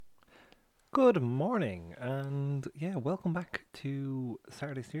Good morning, and welcome back to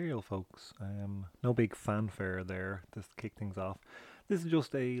Saturday Serial, folks. No big fanfare there, just to kick things off. This is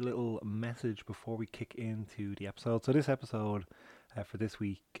just a little message before we kick into the episode. So, this episode for this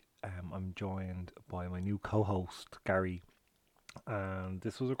week, I'm joined by my new co host, Gary, and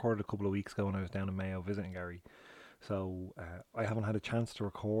this was recorded a couple of weeks ago when I was down in Mayo visiting Gary. So, I haven't had a chance to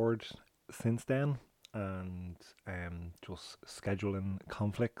record since then, and just scheduling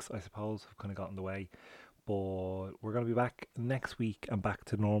conflicts, I suppose, have kind of got in the way. But we're going to be back next week and back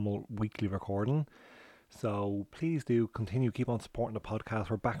to normal weekly recording. So please do continue, keep on supporting the podcast.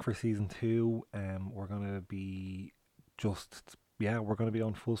 We're back for season 2. We're going to be we're going to be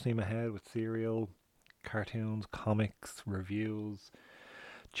on full steam ahead with serial, cartoons, comics, reviews,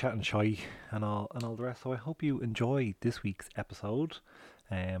 chat and chai, and all the rest. So I hope you enjoy this week's episode.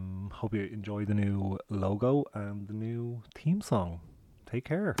 Hope you enjoy the new logo and the new theme song. Take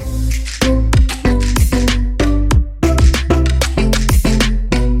care.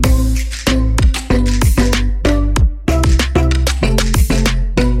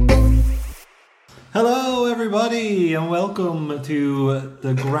 Hello everybody, and welcome to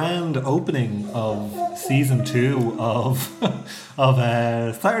the grand opening of season 2 of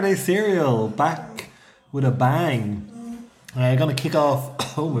Saturday Serial, back with a bang. I'm going to kick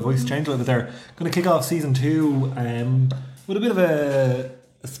off. Oh, my voice changed a little bit there. Going to kick off season 2 with a bit of a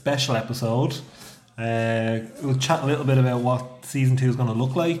special episode. We'll chat a little bit about what season 2 is going to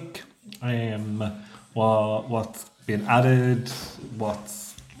look like, what's been added,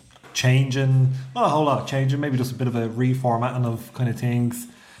 what's changing. Not a whole lot changing, maybe just a bit of a reformatting of kind of things.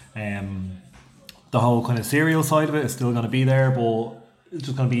 The whole kind of serial side of it is still going to be there, but it's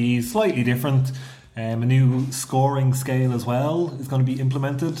just going to be slightly different. A new scoring scale as well is going to be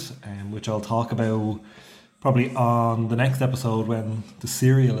implemented, which I'll talk about probably on the next episode when the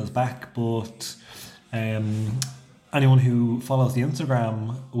serial is back. But anyone who follows the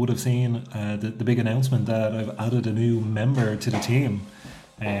Instagram would have seen the big announcement that I've added a new member to the team.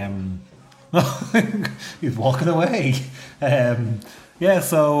 He's walking away.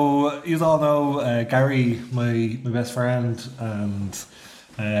 So you all know Gary, my best friend, and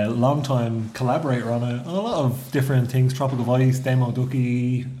long-time collaborator on a lot of different things. Tropical Vice, Demo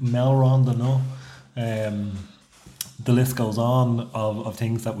Ducky, Melron the No. The list goes on of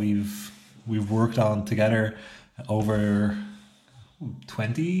things that we've worked on together over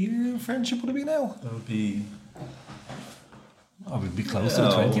 20-year friendship. Would it be now? That would be... I would be close to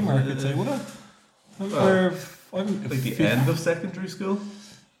the 20 mark, I'd say, would I? Like the end of secondary school?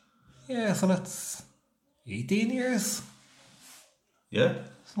 Yeah, so that's 18 years. Yeah,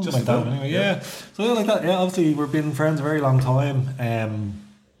 something like that. Anyway, yeah. So like that. Yeah, obviously we've been friends a very long time, and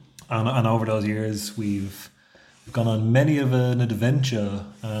over those years we've gone on many of an adventure.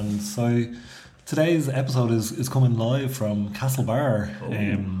 And so today's episode is coming live from Castlebar.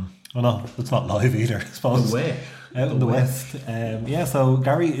 No, it's not live either, I suppose. Out in the west. So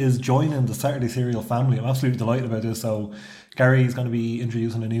Gary is joining the Saturday Serial family. I'm absolutely delighted about this. So Gary is going to be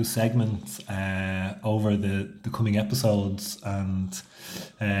introducing a new segment over the coming episodes and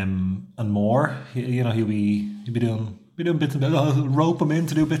more. He'll be doing bits and I'll rope him in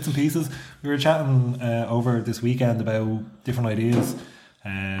to do bits and pieces. We were chatting over this weekend about different ideas.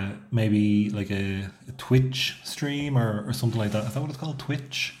 Maybe like a Twitch stream or something like that. Is that what it's called?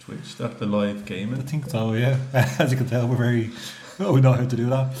 Twitch, that's the live gaming. I think so, yeah. As you can tell, we know how to do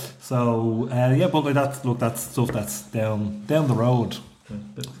that. So but like that's stuff that's down the road.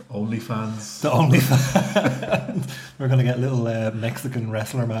 The OnlyFans. The OnlyFans. We're gonna get little Mexican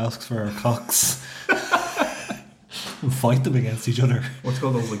wrestler masks for our cocks and fight them against each other. What's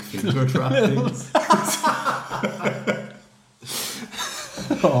called those like finger trap things?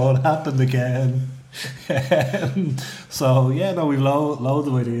 Oh, it happened again. We've loads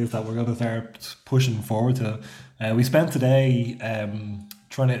of ideas that we're going to start pushing forward to. We spent today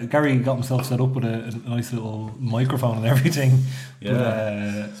Gary got himself set up with a nice little microphone and everything.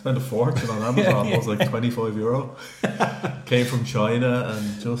 Yeah, spent a fortune on Amazon. It was like €24. Came from China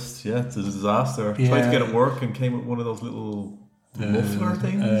and it's a disaster. Yeah. Tried to get it work and came with one of those little muffler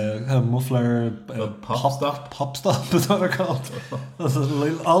things? Muffler, pop stop is what they're called.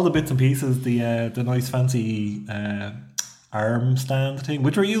 All the bits and pieces, the nice fancy arm stand thing,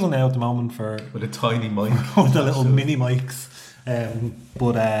 which we're using now at the moment with a tiny mic, with the little mini mics.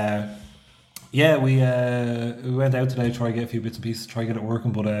 We went out today to try to get a few bits and pieces, try to get it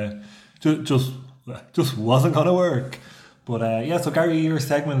working, but just wasn't gonna work. But so Gary, your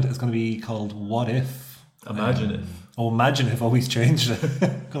segment is going to be called What If? Imagine If. Imagine If. Always changed it.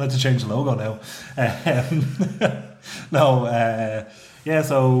 Gonna have to change the logo now. Yeah,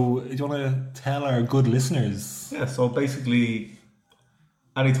 so do you want to tell our good listeners? Yeah, so basically,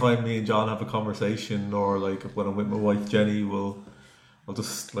 anytime me and John have a conversation, or like when I'm with my wife Jenny, I'll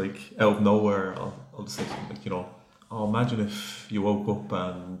just like out of nowhere, I'll just say something like, oh, imagine if you woke up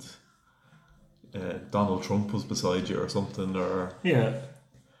and Donald Trump was beside you or something, or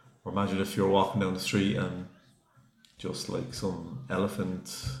imagine if you're walking down the street and just like some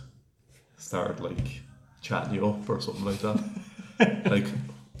elephant started like chatting you up or something like that. Like,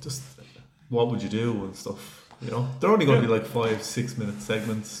 just what would you do and stuff? They're only going to be like 5-6 minute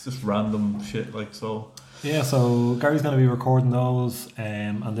segments, just random shit like so. Yeah, so Gary's going to be recording those,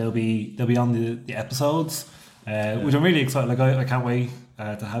 and they'll be on the episodes, which I'm really excited. Like I can't wait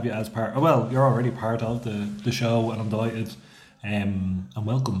to have you as part. Well, you're already part of the show, and I'm delighted. And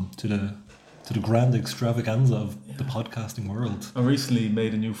welcome to the grand extravaganza of the podcasting world. I recently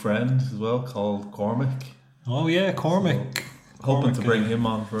made a new friend as well called Cormac. Oh yeah, Cormac. So, hoping to bring him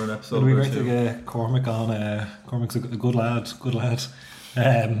on for an episode. It'll be great to get Cormac on. Cormac's a good lad.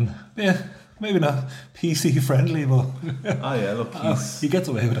 Yeah, maybe not PC friendly, but oh yeah, look, he gets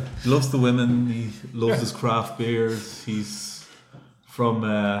away with it. He loves the women. He loves his craft beers. He's from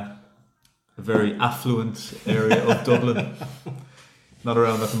a very affluent area of Dublin. Not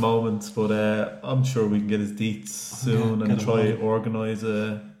around at the moment, but I'm sure we can get his deets soon and try organise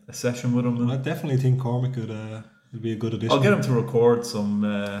a session with him. I definitely think Cormac would be a good addition. I'll get him to record some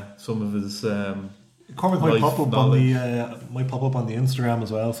of his. Cormac might pop up on the Instagram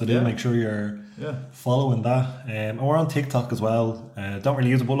as well, so do make sure you're following that. And we're on TikTok as well. Don't really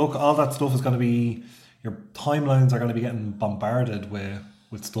use it, but look, all that stuff is going to be, your timelines are going to be getting bombarded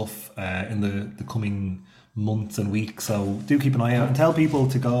with stuff in the coming months and weeks, so do keep an eye out and tell people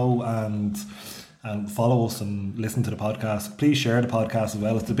to go and follow us and listen to the podcast. Please share the podcast as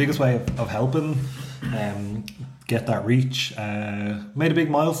well. It's the biggest way of helping get that reach. Made a big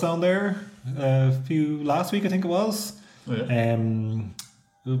milestone there last week I think it was.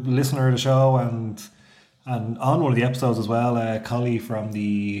 Listener of the show and on one of the episodes as well, Collie from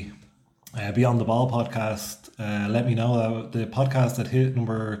the Beyond the Ball podcast let me know that the podcast had hit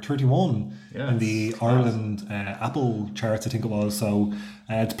number 31 in the Ireland Apple charts, I think it was. So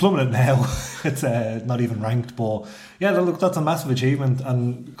it's plummeted now. It's not even ranked, but yeah, look, that's a massive achievement,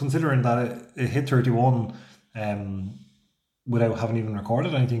 and considering that it hit 31 without having even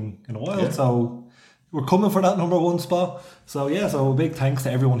recorded anything in a while, so we're coming for that number one spot. So yeah, so a big thanks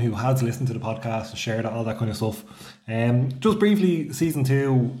to everyone who has listened to the podcast and shared it, all that kind of stuff. Just briefly, season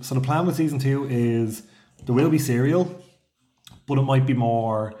 2. So the plan with season 2 is there will be cereal, but it might be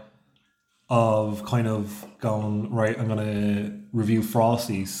more of kind of going, right, I'm going to review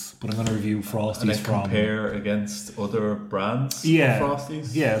Frosties, but I'm going to review Frosties and then from... compare against other brands of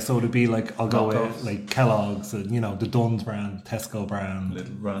Frosties? Yeah, so it'd be like, I'll go with like Kellogg's, and, the Dunn's brand, Tesco brand,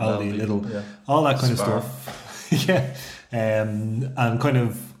 Aldi, Lidl, all that kind of stuff. Yeah. And kind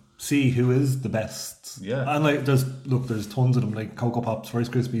of see who is the best. Yeah. And like, there's tons of them, like Cocoa Pops, Rice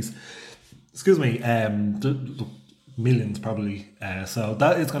Krispies. Excuse me, millions probably. So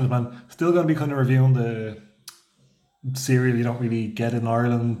that is kind of fun. Still going to be kind of reviewing the cereal you don't really get in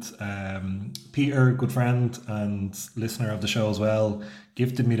Ireland. Peter, good friend and listener of the show as well,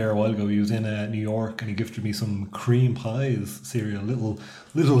 gifted me there a while ago. He was in New York and he gifted me some cream pies cereal,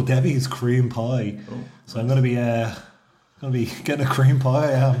 little Debbie's cream pie. So I'm going to be getting a cream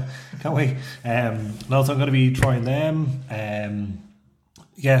pie. Can't wait. And also I'm going to be trying them.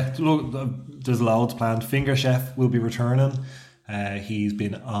 Yeah, look, there's loads planned. Finger Chef will be returning. He's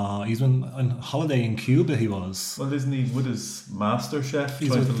been on holiday in Cuba. He was. Well, isn't he with his master chef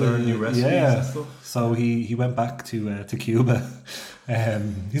trying to learn new recipes and stuff? So he went back to Cuba.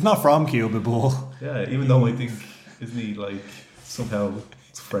 He's not from Cuba, but even though I think, isn't he like somehow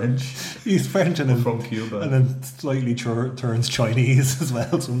French? He's French and then from Cuba, and then slightly turns Chinese as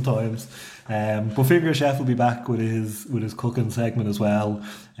well sometimes. But Finger Chef will be back with his cooking segment as well.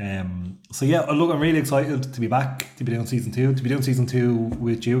 So yeah, look, I'm really excited to be back, to be doing season 2,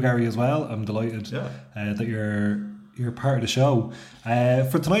 with you, Gary, as well. I'm delighted that you're part of the show.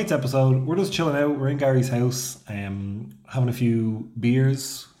 For tonight's episode, we're just chilling out. We're in Gary's house, having a few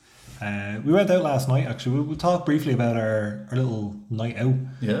beers. We went out last night, actually. We'll talk briefly about our little night out.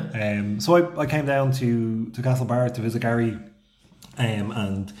 Yeah. So I came down to Castlebar to visit Gary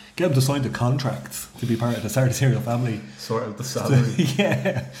and get him to sign the contract to be part of the Saturday Cereal family. Sort out the salary.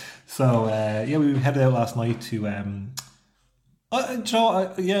 Yeah. So, we headed out last night to...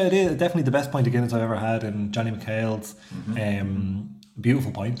 it is definitely the best pint of Guinness I've ever had in Johnny McHale's.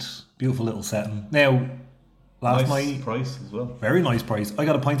 Beautiful pint. Beautiful little setting. Now, last nice night. price as well. Very nice price. I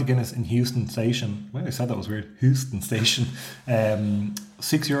got a pint of Guinness in Houston Station. Well, I said that was weird. Houston Station.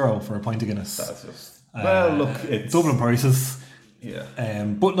 €6 for a pint of Guinness. That's just well, look, it's Dublin prices. Yeah.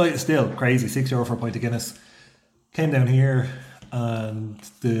 But like still crazy. €6 for a pint of Guinness. Came down here, and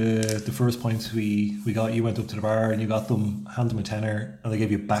the first pints we got, you went up to the bar and you got them, hand them a tenner, and they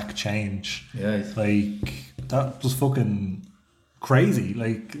gave you back change. Yeah. Like that was fucking crazy.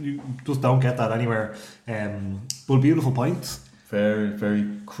 Like you just don't get that anywhere. But beautiful pints. Very, very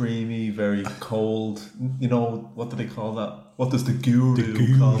creamy, very cold. You know, what do they call that? What does the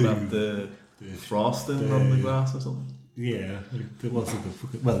guru call that? The frosting on the glass or something? Yeah, it was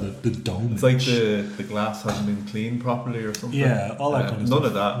the dome. It's like the glass hasn't been cleaned properly or something. Yeah, all that kind of stuff. None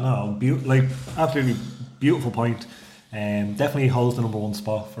of that. No, like absolutely beautiful pint. Definitely holds the number one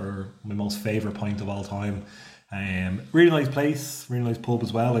spot for my most favourite pint of all time. Really nice place, really nice pub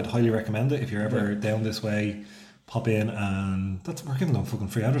as well. I'd highly recommend it if you're ever down this way. Pop in, and we're giving them fucking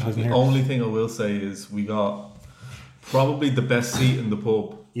free advertising here. The only thing I will say is we got probably the best seat in the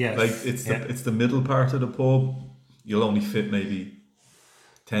pub. Yes. Like it's the middle part of the pub. You'll only fit maybe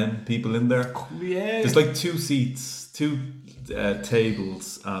 10 people in there. Yeah. There's like 2 seats, 2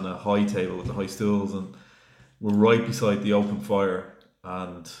 tables, and a high table with the high stools, and we're right beside the open fire,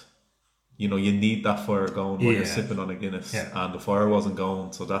 and you know you need that fire going while you're sipping on a Guinness, and the fire wasn't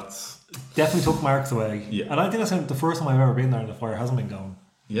going, so that's definitely took marks away. Yeah. And I think that's the first time I've ever been there and the fire hasn't been going.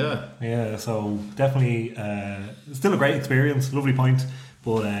 Yeah. So definitely still a great experience, lovely point,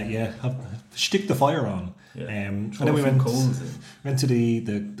 but stick the fire on. Yeah. And then we went to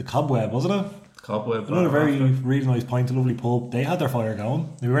the Cobweb, wasn't it? Cobweb. Another really nice pint, a lovely pub. They had their fire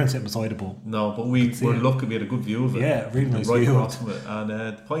going. We weren't sitting beside the pub. No, but we were lucky we had a good view of it. Yeah, really nice right view. across from it. And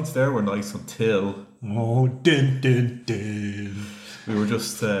the pints there were nice until we were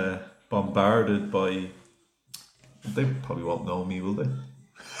just bombarded by. They probably won't know me, will they?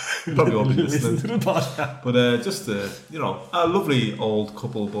 Probably won't be listening to the podcast. But just a lovely old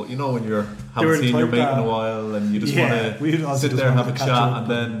couple. But you know when you haven't seen your mate in a while and you just want to sit there and have a chat, and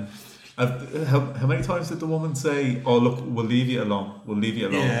then how many times did the woman say, "Oh look, we'll leave you alone. We'll leave you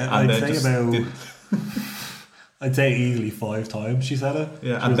alone." Yeah, and I'd say I'd say easily 5 times she said it.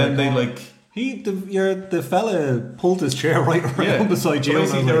 Yeah, she and then like, the fella pulled his chair right around beside you.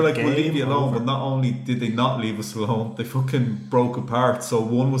 Basically, they were like, "We'll leave you alone," but not only did they not leave us alone, they fucking broke apart. So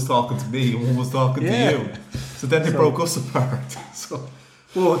one was talking to me, and one was talking to you. So then they broke us apart. So,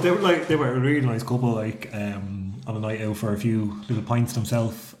 well, they were a really nice couple. Like on a night out for a few little pints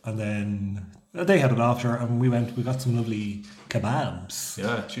themselves, and then they had it after, and we got some lovely kebabs.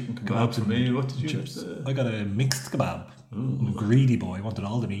 Yeah, chicken kebabs for me. What did you chips? I got a mixed kebab. I'm a greedy boy. I wanted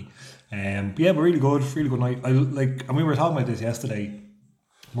all the meat. But yeah, but really good night. And we were talking about this yesterday.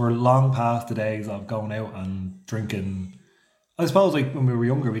 We're long past the days of going out and drinking. I suppose like when we were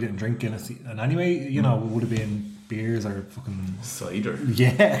younger, we didn't drink Guinness, and anyway, it would have been beers or fucking cider.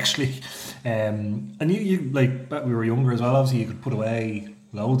 Yeah, actually. And you like back when we were younger as well. Obviously, you could put away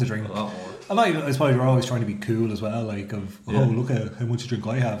loads of drink. A lot more. And I suppose we're always trying to be cool as well. Like look at how much drink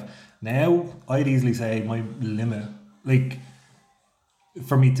I have. Now I'd easily say my limit, like,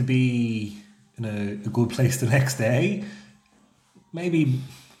 for me to be in a good place the next day, maybe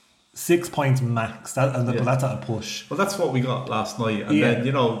 6 pints max. But that's at a push. Well, that's what we got last night. And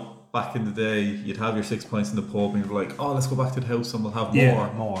then, back in the day, you'd have your 6 pints in the pub and you'd be like, oh, let's go back to the house and we'll have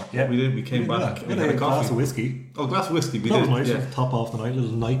more. Yeah, we did. We came back. We had a glass of whiskey. Oh, glass of whiskey. That was nice. Yeah. Top off the night, a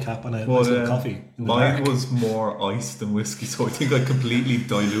little nightcap and a nice little coffee. Mine was more ice than whiskey, so I think I completely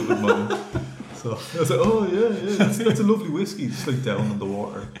diluted mine. So I was like, oh yeah, that's a lovely whiskey, just like down in the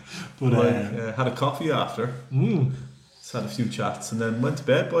water. But had a coffee after. Just had a few chats and then went to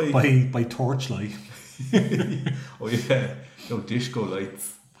bed by torchlight. Oh yeah, no disco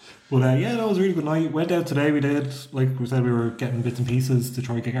lights. But that was a really good night. Went out today. We did, like we said, we were getting bits and pieces to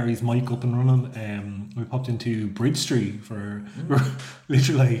try to get Gary's mic up and running. We popped into Bridge Street for we're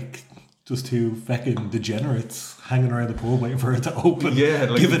literally like just 2 fucking degenerates hanging around the pub waiting for it to open. Yeah,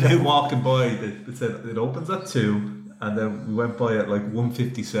 like we kept walking by. It said it opens at 2, and then we went by at like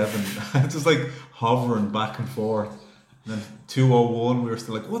 1:57, just like hovering back and forth. And then 2:01, we were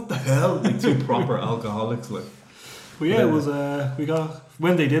still like, what the hell? Like 2 proper alcoholics, like. But yeah, it was. We got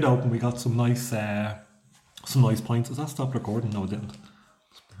when they did open, we got some nice pints. Has that stopped recording? No, it didn't.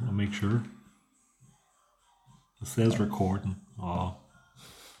 I'll make sure. It says recording. Oh.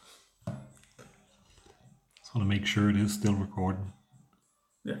 Just want to make sure it is still recording.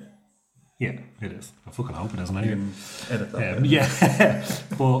 Yeah. Yeah, it is. I fucking hope it isn't anyway. Edit that. Yeah.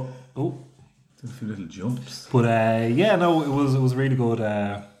 But a few little jumps. But it was really good.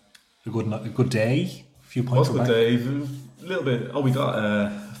 A good day. few pints What's were good, back. Dave? A little bit. Oh, we got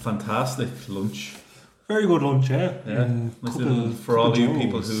a fantastic lunch. Very good lunch, yeah. Yeah. And Nice couple little- of- for couple all of you Joes.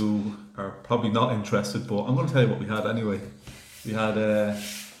 people who are probably not interested, but I'm going to tell you what we had anyway. We had a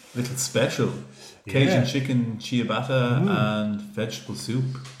little special Cajun Yeah. chicken ciabatta and vegetable soup.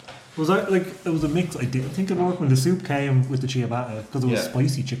 Was that like it was a mix? I didn't think it worked when the soup came with the ciabatta because it was Yeah.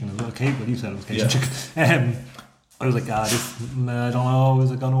 spicy chicken as well. Okay, but you said it was Cajun Yeah. chicken. I was like, I don't know,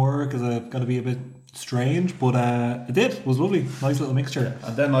 is it gonna work? Is it gonna be a bit strange? But it did. It was lovely, nice little mixture.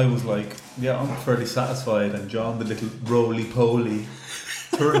 And then I was like, yeah, I'm fairly satisfied. And John, the little roly-poly,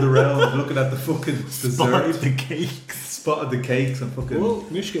 turned around looking at the fucking Spotted dessert. the cakes. Spotted the cakes and fucking Well,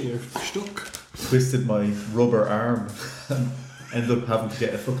 Mishka, you're stuck. twisted my rubber arm and ended up having to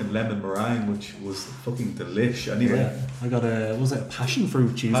get a fucking lemon meringue, which was fucking delish. Anyway, Yeah, I got was it a passion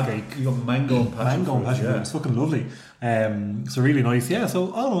fruit cheesecake? you got mango and passion Mango and fruit, passion fruit. yeah. It's fucking lovely. So really nice. Yeah.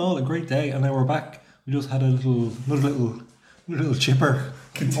 So all in all, a great day. And now we're back. We just had another little chipper.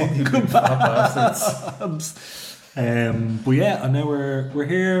 Continue Good being fat bastards. But yeah, and now we're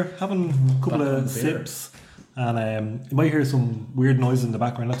here having a couple Back on of beer. sips. And you might hear some weird noise in the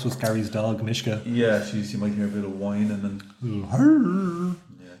background. That's just Gary's dog, Mishka. Yeah, you might hear a bit of wine and then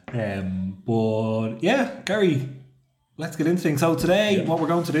But yeah, Gary, let's get into things. So today, what we're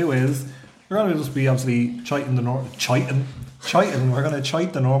going to do is we're going to just be obviously chiting. We're going to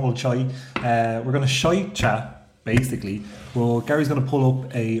chite the normal chai. We're going to shite chat basically. Well, Gary's going to pull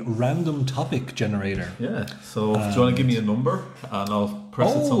up a random topic generator. yeah. So do you want to give me a number and I'll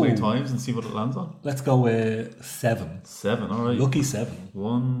press it so many times and see what it lands on? Let's go with 7. 7. All right. Lucky 7.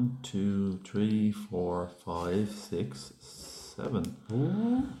 1, 2, 3, 4, 5, 6, 7.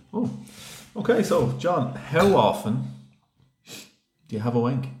 Oh, okay. So, John, how often do you have a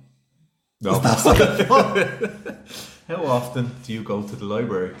wank? No. How often do you go to the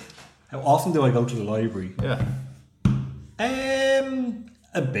library? How often do I go to the library? Yeah.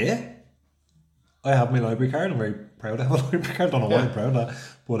 A bit. I have my library card. I'm very proud to have a library card. Don't know why Yeah. I'm proud of that.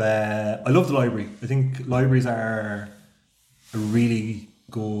 But I love the library. I think libraries are a really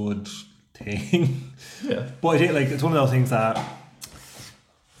good thing. Yeah. But I think it's one of those things that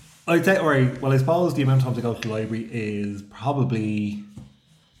I'd say, alright, well I suppose the amount of times I go to the library is probably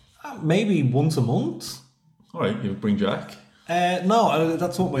maybe once a month. All right. You bring Jack. No,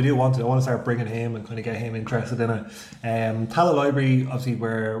 that's what I do want to. I want to start bringing him and kind of get him interested in it. Tala Library, obviously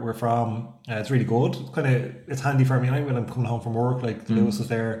where we're from, it's really good. It's handy for me when I'm coming home from work. Like the Lewis is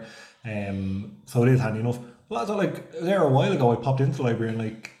there, so it is handy enough. Well, so there a while ago, I popped into the library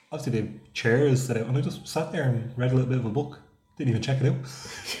and obviously they have chairs set out, and I just sat there and read a little bit of a book. Didn't even check it out.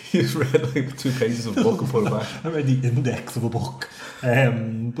 You just read 2 pages of a book and put it back. I read the index of a book.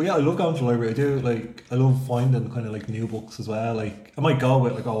 But yeah, I love going to the library. I do I love finding kind of new books as well. I might go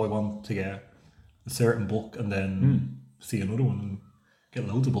with I want to get a certain book and then see another one and get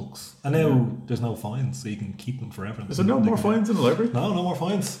loads of books. And now there's no fines, so you can keep them forever. Is there no more fines in the library? No more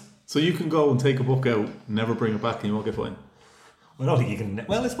fines. So you can go and take a book out, never bring it back, and you won't get fined. I don't think you can.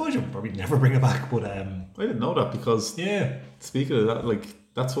 Well, I suppose you probably never bring it back, but I didn't know that because yeah. speaking of that,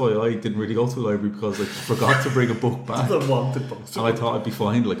 that's why I didn't really go to the library because I forgot to bring a book back. Unwanted books. And I thought I'd be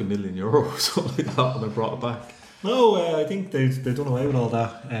fined €1 million or something like that, and I brought it back. No, I think they've done away with all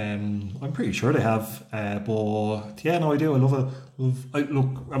that. I'm pretty sure they have. But yeah, no, I do. I love it.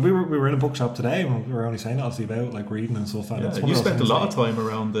 We were in a bookshop today, and we were only saying obviously about reading and stuff. And it's Yeah, one you of those spent a things lot of time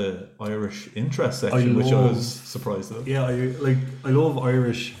around the Irish interest section, which I love- was surprised at. Yeah, I love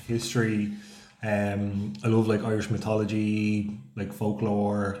Irish history. I love Irish mythology,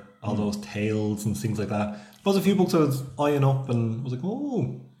 folklore, all those tales and things like that. There was a few books I was eyeing up, and I was like,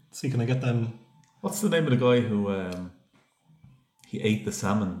 oh, see, can I get them? What's the name of the guy who he ate the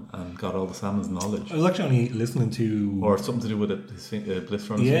salmon and got all the salmon's knowledge? I was actually only listening to Or something to do with his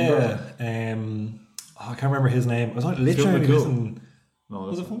blister on his finger? I can't remember his name. I was literally Phil McCool. listening. No,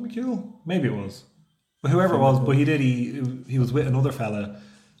 Was that's it Phil McCool? Maybe it was. But whoever it was, but he did. He was with another fella,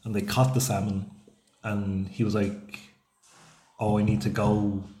 and they caught the salmon, and he was like, "Oh, I need to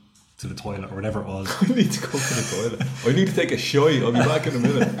go to the toilet or whatever it was." I need to go to the toilet. I need to take a shite. I'll be back in a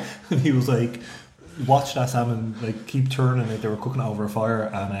minute. And he was like, "Watch that salmon, keep turning it." They were cooking it over a fire,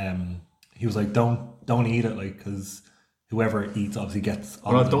 and he was like, "Don't eat it, because whoever eats obviously gets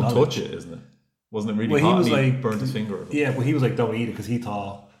all Well, the don't knowledge." touch it, isn't it? Wasn't it really Well, he hot? was and he like- burnt his finger. Yeah, but he was like, "Don't eat it," because he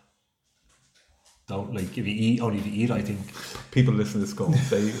thought, "Don't if you eat, only if you eat." I think. People listening to this going,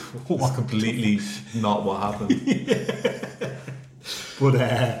 say it's completely not what happened. But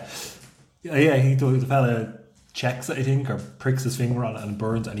yeah, he told the fella checks it, I think, or pricks his finger on it and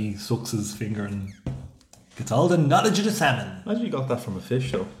burns, and he sucks his finger and gets all the knowledge of the salmon. Imagine you got that from a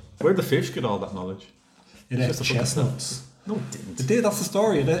fish, though. Where'd the fish get all that knowledge? It It's ate just a fucking chestnuts. No, it didn't. It did. That's the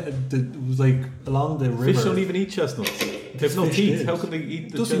story. It was like along the river. Fish don't even eat chestnuts. They have no Fish teeth. did. How can they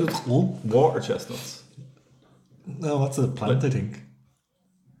eat the Does he clump? water chestnuts? No, that's a plant. I think.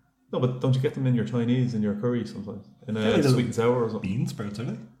 No, but don't you get them in your Chinese in your curry sometimes? In Yeah, a they sweet and sour or something? Bean sprouts, are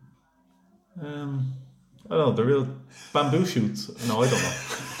they? I don't know. They're real bamboo shoots. No, I don't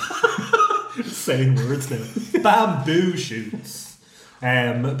know. Saying words now. Bamboo shoots.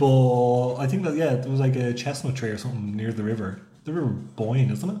 But I think that there was like a chestnut tree or something near the river. The River Boyne,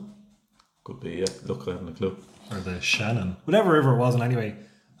 isn't it? Could be, yeah. Look, I haven't a clue. Or the Shannon. Whatever river it was, and anyway.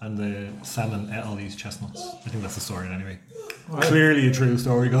 And the salmon ate all these chestnuts. I think that's the story anyway. Right. Clearly a true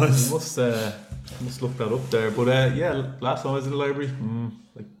story, guys. Must look that up there. But last time I was in the library,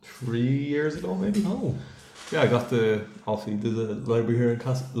 like 3 years ago maybe. Oh. Yeah, I got obviously there's a library here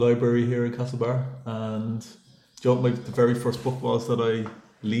in Castlebar, and the very first book was that I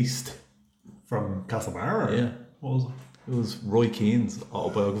leased. From Castlebar? Or? Yeah. What was it? It was Roy Keane's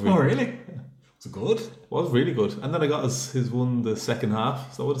autobiography. Oh, really? Was it good? It was really good. And then I got his one, the second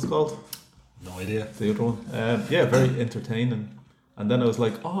half. Is that what it's called? No idea. The other one. Very entertaining. And then I was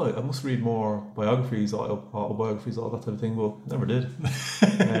like, I must read more biographies, autobiographies, all that type of thing. But never did.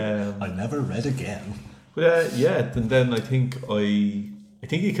 I never read again. But and then I think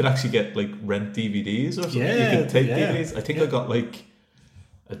you could actually get like rent DVDs or something. Yeah, You could take yeah. DVDs. I think I got like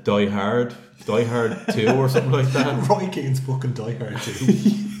a Die Hard 2 or something like that. Roy Keane's fucking Die Hard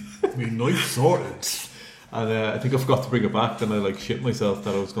too. I mean, knife sorted. And I think I forgot to bring it back. Then I like shit myself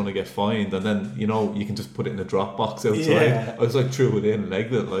that I was going to get fined. And then you can just put it in a drop box outside. Yeah. I was like threw it in and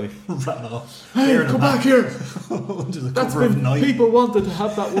egged it like. Ran off. Hey, come back here! Under the That's cover of been night. people wanted to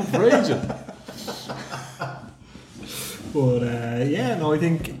have that one for ages. But I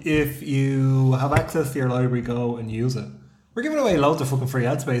think if you have access to your library, go and use it. We're giving away loads of fucking free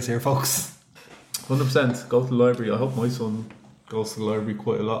ad space here, folks. 100%. Go to the library. I hope my son goes to the library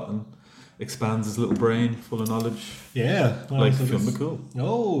quite a lot and expands his little brain full of knowledge. Yeah. Like so Fionn this- McCool.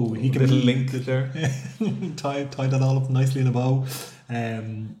 Oh, he can Little be link there. tie that all up nicely in a bow.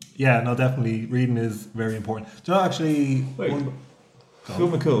 Definitely reading is very important. Do you know actually? Wait. Go Fionn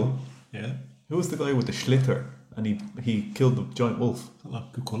on. McCool. Yeah. Who was the guy with the schlitter and he killed the giant wolf?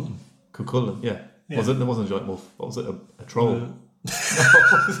 Good Cullen. Cuchulainn, yeah. Yeah. Was it? There wasn't a giant wolf. What was it? A troll? Uh,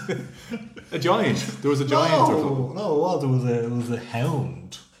 A giant. There was a giant or something. No, it was a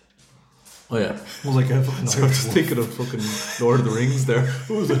hound. Oh yeah. It was like a fucking So I was just thinking of fucking Lord of the Rings there.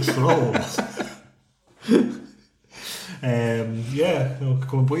 It was a troll.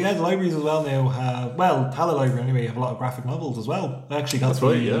 But yeah, the libraries as well now have, Tala Library anyway, have a lot of graphic novels as well. I actually got That's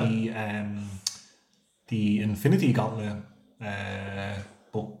right, the Infinity Gauntlet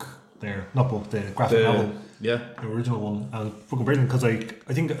book there, not book, the graphic novel, Yeah. the original one, and fucking brilliant because I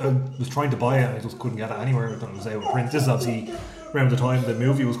think I was trying to buy it and I just couldn't get it anywhere. I thought it was out of print. This is obviously around the time the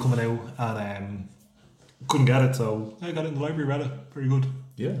movie was coming out and couldn't get it, so I got it in the library, read it. Very good.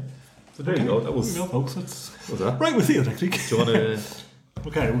 Yeah. So there you go. That was. There you go, folks. That's What was that? right. We'll see you next week. Do you want to?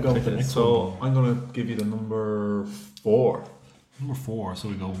 Okay, we'll go with the next So one. I'm going to give you the number 4. Number 4. So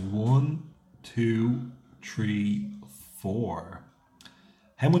we go 1, 2, 3, 4.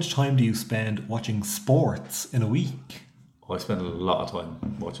 How much time do you spend watching sports in a week? I spend a lot of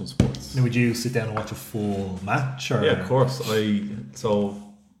time watching sports. Now, would you sit down and watch a full match? Or? Yeah, of course. So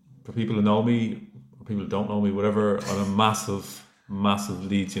for people who know me, or people who don't know me, whatever, I'm a massive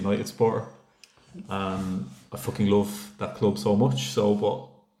Leeds United supporter, and I fucking love that club so much. So, but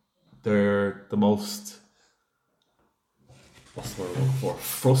they're the most, what's the word I'm looking for?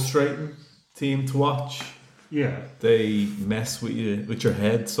 Frustrating team to watch. Yeah. They mess with you, with your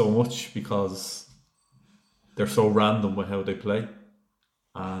head so much because they're so random with how they play.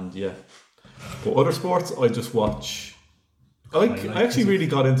 And yeah, but other sports I just watch. I actually really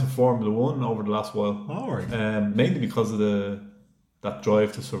got into Formula One over the last while. All right. Mainly because of that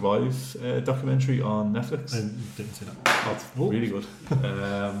Drive to Survive documentary on Netflix. I didn't see that. Oh, it's really good.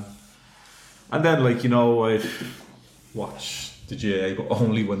 And then I watch the GAA, but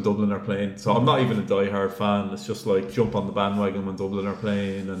only when Dublin are playing. So I'm not even a die-hard fan. It's just like jump on the bandwagon when Dublin are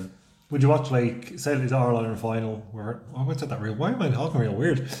playing. And Would you watch say the All-Ireland final? Where I said that real. Why am I talking real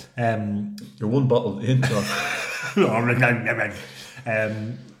weird? you're one bottle in. John.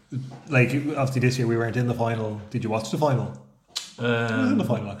 Obviously this year we weren't in the final. Did you watch the final? Who was in the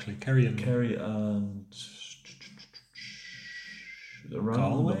final actually? Kerry and the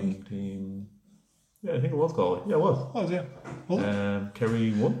Galway? random team. Yeah, I think it was Galway. Yeah, it was. Oh, yeah. Was it?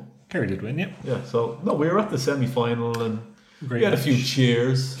 Kerry won. Kerry did win, yeah. Yeah, so no, we were at the semi-final and Great we had a match. few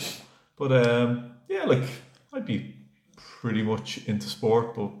cheers, but I'd be pretty much into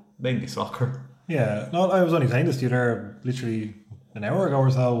sport, but mainly soccer. Yeah, no, I was only saying this to you there literally an hour ago or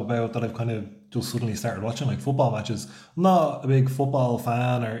so about that I've kind of just suddenly started watching like football matches. I'm not a big football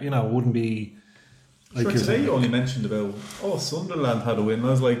fan, or wouldn't be like Sure, you're today saying, you like- only mentioned about, Sunderland had a win. I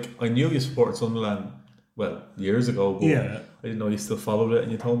was like, I knew you supported Sunderland, well, years ago, but Yeah. I didn't know you still followed it,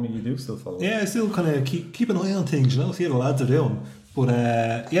 and you told me you do still follow it. Yeah, I still kind of keep an eye on things, see how the lads are doing. But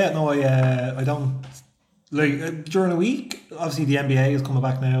I don't like during the week. Obviously, the NBA is coming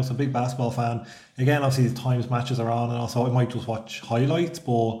back now, so I'm a big basketball fan. Again, obviously, the times matches are on, and also I might just watch highlights.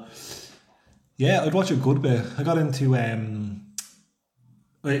 But yeah, I'd watch a good bit. I got into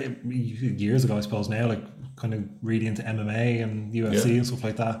years ago, I suppose now, like kind of really into MMA and UFC and stuff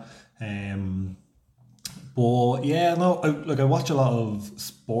like that. But yeah, no, I watch a lot of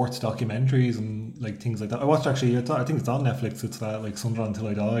sports documentaries and like things like that. I watched actually, I think it's on Netflix. It's that like Sunderland Till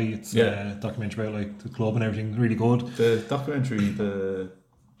I Die. It's a documentary about like the club and everything. Really good. The documentary, the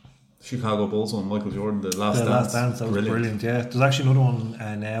Chicago Bulls one, Michael Jordan, The Last Dance. That was brilliant. Yeah, there's actually another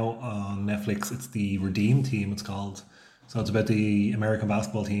one now on Netflix. It's the Redeem Team. It's called. So it's about the American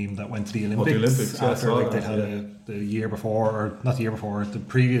basketball team that went to the Olympics, Olympics, after yeah, I saw like they that, had the year before, or not the year before, the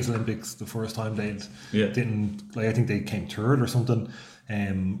previous Olympics, the first time didn't, like, I think they came third or something.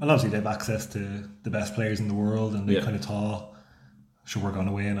 And obviously they have access to the best players in the world, and they kind of thought, sure, we're going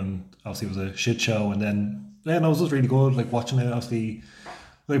to win, and obviously it was a shit show. And then it was just really good, like watching it. Obviously,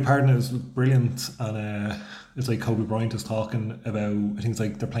 like part of it was brilliant, and it's like Kobe Bryant is talking about, I think it's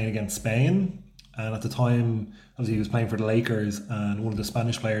like they're playing against Spain. And at the time, obviously, he was playing for the Lakers, and one of the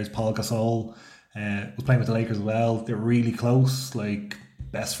Spanish players, Paul Gasol, was playing with the Lakers as well. They're really close, like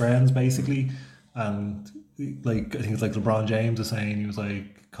best friends, basically. And like, I think it's like LeBron James is saying, he was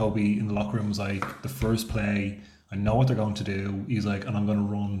like, Kobe in the locker room was like, the first play, I know what they're going to do. He's like, and I'm going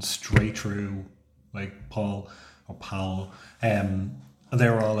to run straight through, like Paul or Powell. And they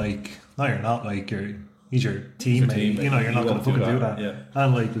were all like, no, you're not. Like, he's your teammate. You're not going to fucking do that. Yeah.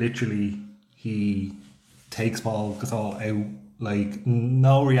 And like, literally, he takes Paul Gasol out, like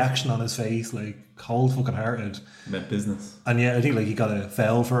no reaction on his face, like cold fucking hearted. Meant business. And yeah, I think like he got a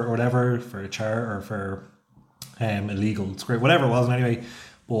foul for or whatever, for a chart or for illegal script, whatever it was anyway.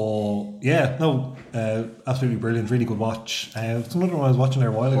 But yeah, no, absolutely brilliant, really good watch. It's another one I was watching there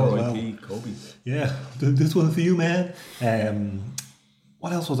a while ago as well. R.I.P. Kobe. Yeah, this one for you, man.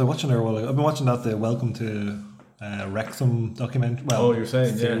 What else was I watching there a while ago? I've been watching the Welcome to Wrexham documentary. Well, you're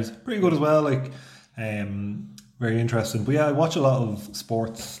saying, series. Pretty good as well. Like, very interesting. But yeah, I watch a lot of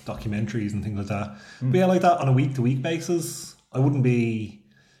sports documentaries and things like that. But yeah, like that on a week to week basis, I wouldn't be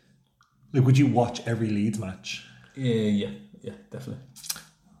like. Would you watch every Leeds match? Yeah, definitely.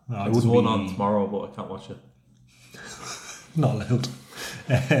 No, I There's wouldn't one be. on tomorrow, but I can't watch it. Not allowed.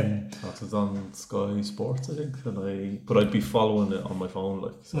 It's on Sky Sports, I think, but I'd be following it on my phone,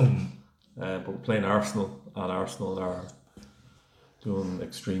 like so. But we're playing Arsenal, and Arsenal are doing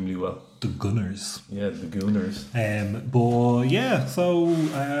extremely well. The Gunners. Yeah, the Gooners. But yeah, so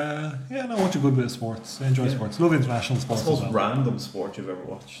I watch a good bit of sports. I enjoy sports. Love international sports What's the as most well. random sport you've ever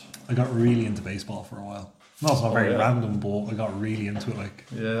watched? I got really into baseball for a while. No, it's not very random, but I got really into it. Like,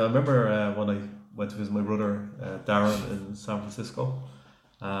 Yeah, I remember when I went to visit my brother Darren in San Francisco,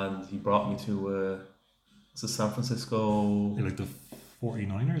 and he brought me to San Francisco. like the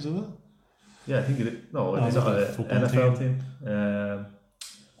 49ers, is it? Yeah, I think it is. No, Oh, it's is it not the an football NFL team.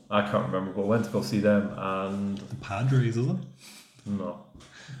 I can't remember, but I went to go see them, and The Padres, is it? no,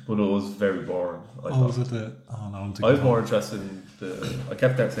 but it was very boring. I Oh, thought. was it the? Oh no, I'm thinking. I was more interested in I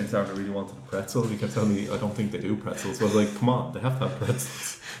kept out saying Darren I really wanted a pretzel. He kept telling me I don't think they do pretzels. So I was like, come on, they have to have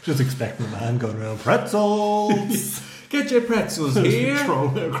pretzels. Just expecting a man going around pretzels. Get your pretzels here.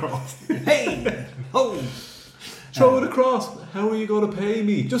 Throw it across. Hey, oh, throw it across. How are you going to pay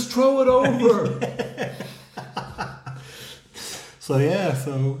me? Just throw it over. So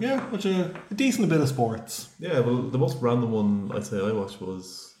watch a decent bit of sports. Yeah, well, the most random one I'd say I watched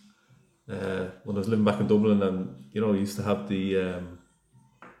was when I was living back in Dublin, and I used to have the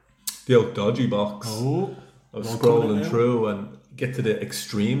old dodgy box. Oh, I was don't scrolling call it through and get to the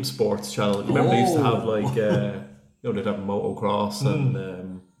Extreme Sports channel. You remember they used to have like they'd have motocross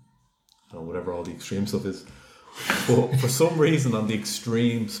and whatever all the extreme stuff is. But for some reason on the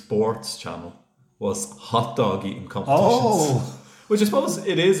Extreme Sports channel was hot dog eating competitions. Which I suppose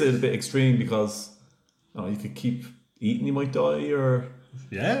it is a bit extreme because you could keep eating, you might die, or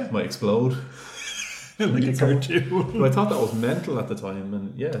yeah, you might explode. like a cartoon. But I thought that was mental at the time,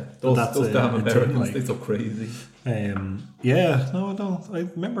 and those damn Americans, they so crazy. No, I don't. I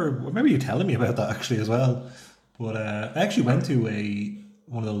remember you telling me about that actually as well. But I actually went to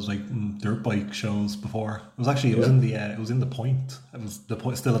one of those like dirt bike shows before. It was actually it was in the Point. It was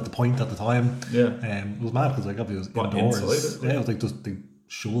still at the Point at the time. Yeah. It was mad because like obviously it was What, indoors. inside it? Yeah, it was like just they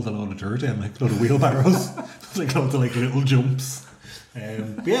shoveled a load of dirt in, like a load of wheelbarrows. It was like loads of like little jumps.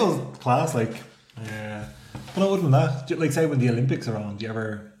 But yeah, it was class. Like, but other than that, like say when the Olympics are on, do you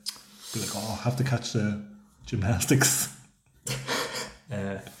ever be like, oh, I have to catch the gymnastics?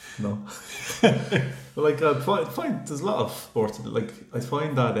 No. But like I find there's a lot of sports like I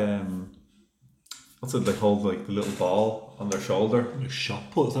find that what's it they hold like the little ball on their shoulder.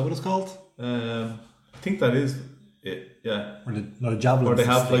 Shot put, is that what it's called? I think that is it. Yeah. Or not a javelin. Or they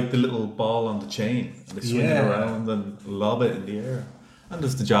have like the little ball on the chain and they swing it around and lob it in the air. And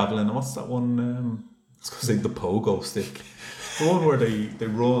there's the javelin. And what's that one? I was going to say the pogo stick. The one where they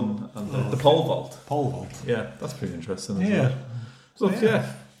run and the pole vault. Pole vault. Yeah, that's pretty interesting as Yeah. well. So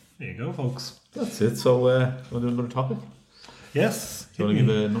yeah. There you go, folks. That's it. So want to do another topic? Yes. Do you want to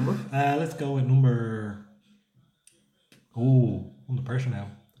give a number? Let's go with number. Oh, under pressure now.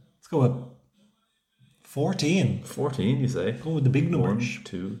 Let's go with 14. 14, you say? Go with the big numbers. 1,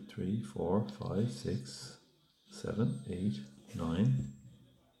 2, 3, 4, 5, 6, 7, 8, 9,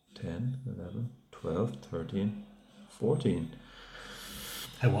 10, 11, 12, 13, 14.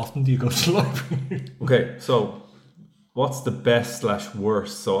 How often do you go to the library? Okay, so what's the best /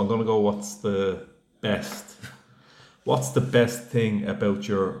 worst? So I'm going to go what's the best. What's the best thing about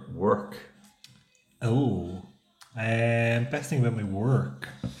your work? Oh, best thing about my work.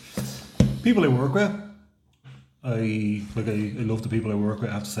 People I work with. I love the people I work with.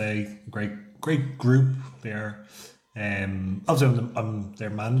 I have to say, great group there. Obviously I'm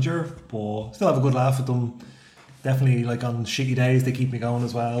their manager, but still have a good laugh with them. Definitely, like on shitty days, they keep me going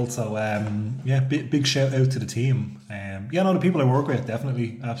as well. So yeah, big shout out to the team. Yeah, no, the people I work with,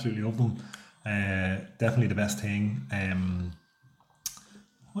 definitely, absolutely love them. Definitely the best thing.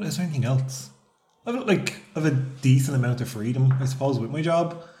 What is there anything else? I have a decent amount of freedom, I suppose, with my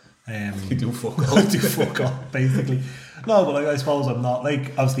job. You do fuck off. I do fuck off, basically. No, but like I suppose I'm not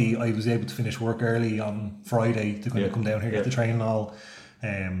like obviously I was able to finish work early on Friday to kind of come down here, get the train and all.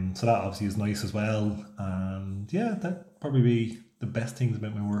 So that obviously is nice as well. And yeah, that'd probably be the best things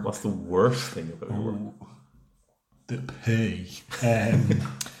about my work. What's the worst thing about your work? The pay.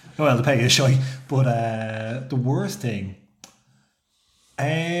 Well, the pay is shy, but the worst thing.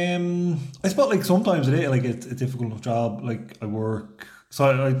 I suppose like sometimes it is like it's a difficult enough job. Like I work. So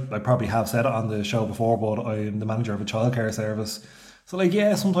I probably have said it on the show before, but I'm the manager of a childcare service. So like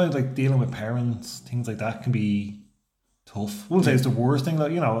yeah, sometimes like dealing with parents, things like that can be tough. I wouldn't say it's the worst thing.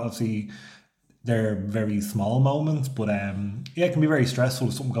 Like obviously they're very small moments, but yeah, it can be very stressful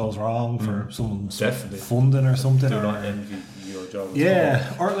if something goes wrong for someone's funding or something. Do not envy your job.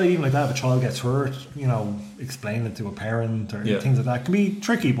 Yeah, or like even like that, if a child gets hurt, explain it to a parent or things like that can be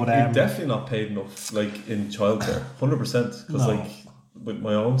tricky. But you're definitely not paid enough, like in childcare, 100%. Because like with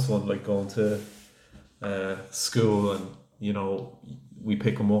my own son, like going to school and we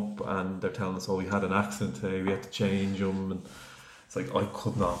pick him up and they're telling us, oh, we had an accident today, we had to change him, and it's like I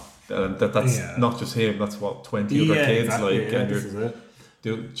could not. And that's not just him. That's what 20 other kids exactly, and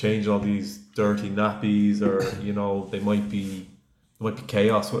you're change all these dirty nappies, or they might be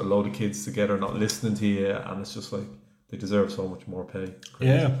chaos with a load of kids together not listening to you, and it's just like they deserve so much more pay.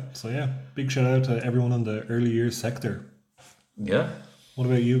 Crazy. Yeah. So yeah, big shout out to everyone in the early years sector. Yeah. What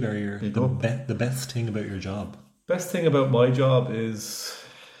about you, Gary? The best thing about your job? Best thing about my job is,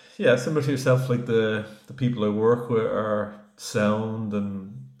 similar to yourself, like the people I work with are sound,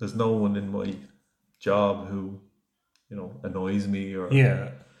 and there's no one in my job who, annoys me or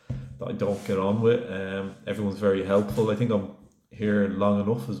that I don't get on with. Everyone's very helpful. I think I'm here long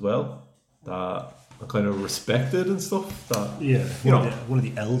enough as well that I'm kind of respected and stuff. That one of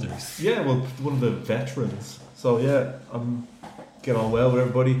the elders. Yeah, well, one of the veterans. So yeah, I'm get on well with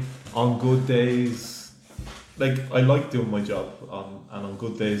everybody. On good days, like I like doing my job. And on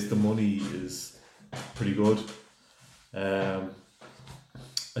good days, the money is pretty good. And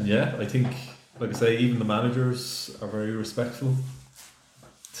yeah, I think, like I say, even the managers are very respectful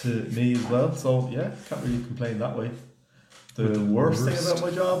to me as well. So yeah, can't really complain that way. The worst thing about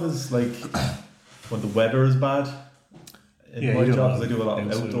my job is like when the weather is bad. In my job, because I do a lot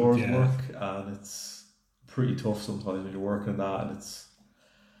of outdoors work, and it's pretty tough sometimes when you're working that, and it's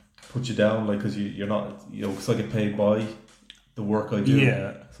put you down, like, because you're not, because I get paid by the work I do.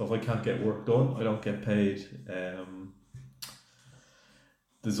 Yeah. So if I can't get work done, I don't get paid.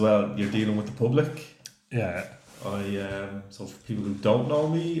 As well, you're dealing with the public. Yeah. So for people who don't know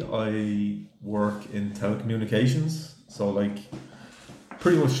me, I work in telecommunications. So like,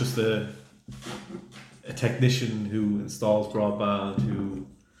 pretty much just a a technician who installs broadband, who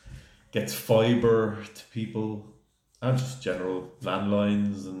gets fibre to people, and just general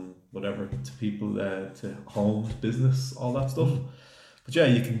landlines and whatever to people, to homes, business, all that stuff. But yeah,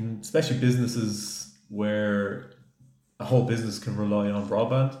 you can, especially businesses where a whole business can rely on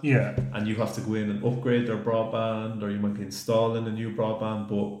broadband. Yeah. And you have to go in and upgrade their broadband, or you might be installing a new broadband.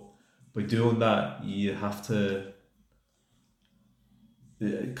 But by doing that, you have to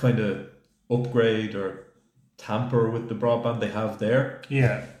kind of upgrade or tamper with the broadband they have there.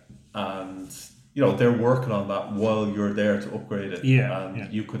 Yeah. And they're working on that while you're there to upgrade it. Yeah.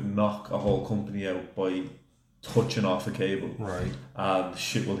 And you could knock a whole company out by touching off a cable. Right. And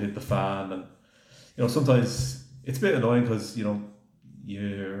shit will hit the fan. And sometimes it's a bit annoying because you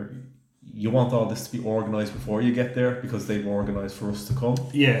want all this to be organised before you get there, because they've organised for us to come.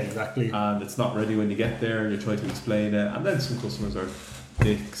 Yeah, exactly. And it's not ready when you get there. You try to explain it, and then some customers are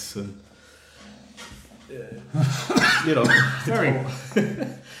dicks and Sorry.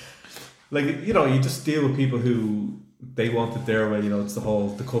 you just deal with people who they want it their way. It's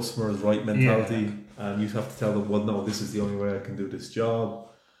the customer is right mentality, and you have to tell them, well, no, this is the only way I can do this job,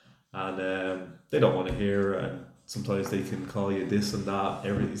 and they don't want to hear. And sometimes they can call you this and that.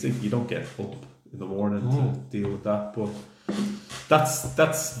 Everything. You don't get up in the morning to deal with that, but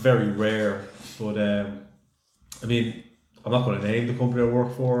that's very rare. But I mean, I'm not going to name the company I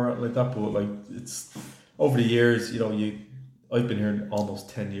work for like that, but it's over the years. I've been here almost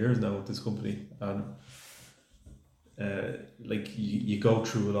 10 years now with this company, and you go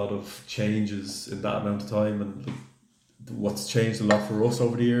through a lot of changes in that amount of time, and what's changed a lot for us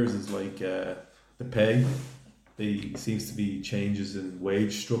over the years is the pay. There seems to be changes in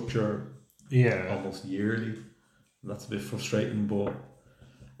wage structure, almost yearly, and that's a bit frustrating. But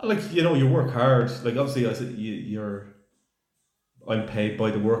you work hard. Obviously, I said I'm paid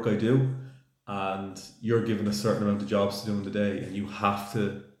by the work I do, and you're given a certain amount of jobs to do in the day, and you have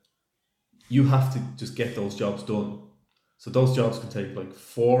to just get those jobs done. So those jobs can take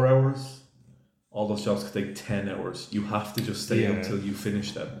 4 hours. All those jobs could take 10 hours. You have to just stay up till you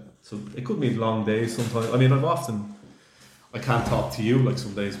finish them. So it could be long days sometimes. I mean, I can't talk to you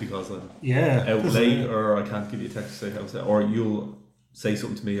some days because I'm out late, or I can't give you a text to say how's that, or you'll say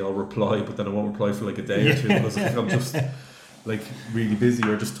something to me, I'll reply, but then I won't reply for a day or two because I'm just really busy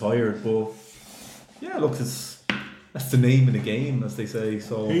or just tired. But yeah, look, that's the name of the game, as they say.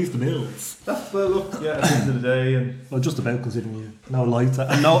 So He's the mills. at the end of the day, and Well, just about, considering you no lights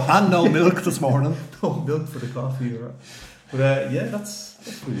and no milk this morning. no milk for the coffee, but that's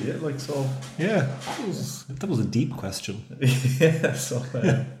really it. So Yeah, that was a deep question. yeah. So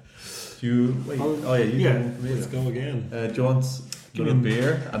do you wait? Let's go again. Do you want a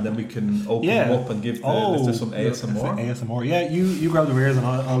beer, and then we can open them up and give the listeners some ASMR? ASMR. Yeah, you grab the beers, and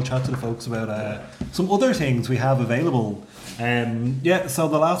I'll chat to the folks about some other things we have available. So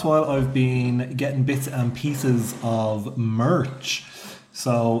the last while I've been getting bits and pieces of merch.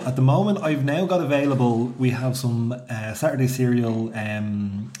 So at the moment I've now got available, we have some Saturday Cereal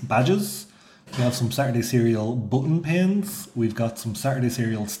badges. We have some Saturday Cereal button pins. We've got some Saturday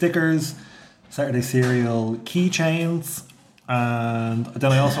Cereal stickers, Saturday Cereal keychains, and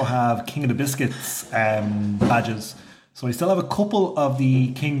then I also have King of the Biscuits badges. So I still have a couple of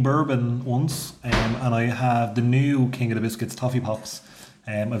the King Bourbon ones, and I have the new King of the Biscuits Toffee Pops.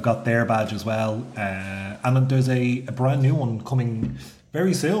 I've got their badge as well, and there's a brand new one coming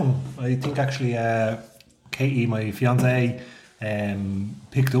very soon. I think actually Katie, my fiance,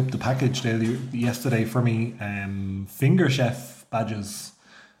 picked up the package yesterday for me. Finger Chef badges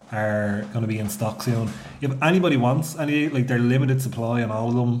are going to be in stock soon. If anybody wants any, they're limited supply on all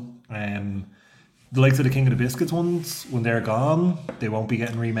of them. The likes of the King of the Biscuits ones, when they're gone, they won't be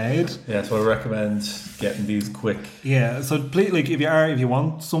getting remade. Yeah, so I recommend getting these quick. Yeah, so please, if you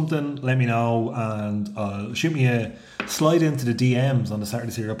want something, let me know, and shoot me a slide into the DMs on the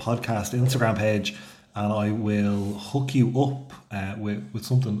Saturday Cereal Podcast Instagram page, and I will hook you up with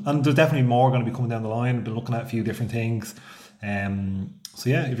something. And there's definitely more going to be coming down the line. I've been looking at a few different things. So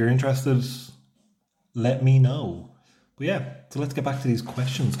yeah, if you're interested, let me know. But yeah, so let's get back to these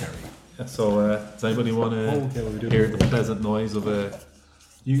questions, Gary. Yeah, so does anybody want to hear the pleasant noise of a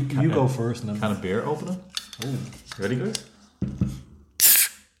You go first, and then can of beer opening? Oh, Ready, guys?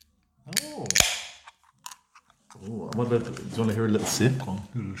 oh, Oh, do you want to hear a little sip? a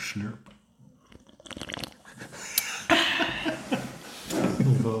little slurp.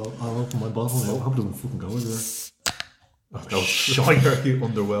 I'll open my bottle now. I hope it doesn't fucking go in there. Oh, that was very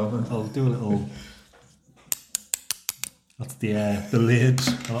underwhelming. I'll do a little. That's the lid.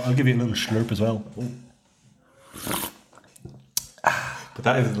 I'll give you a little slurp as well. But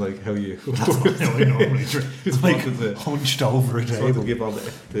But that isn't like how you. That's not how I normally drink. It's like wanted to- hunched over a I just want to table. give all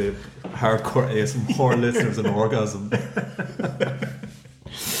the hardcore ASMR listeners an orgasm.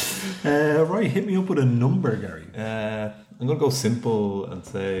 Right, hit me up with a number, Gary. I'm going to go simple and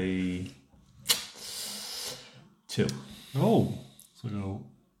say 2. Oh, so I go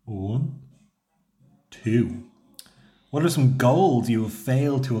 1, 2. What are some goals you have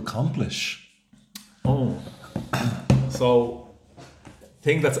failed to accomplish? Oh. So,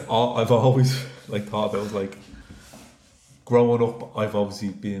 thing that's all I've always like thought about was like growing up. I've obviously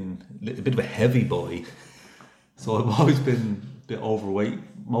been a bit of a heavy boy, so I've always been a bit overweight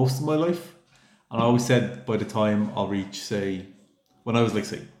most of my life. And I always said by the time I'll reach, say, when I was like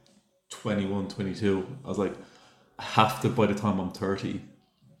say 21, 22, I was like, I have to by the time I'm 30,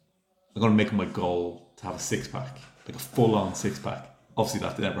 I'm gonna make it my goal to have a 6-pack, like a full-on 6-pack. Obviously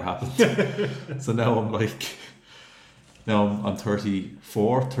that never happened. So now I'm like, I'm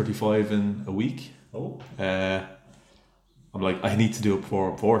 34, 35 in a week. Oh. I'm like, I need to do it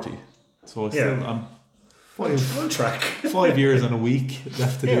before I'm 40. So I'm On track. 5 years and a week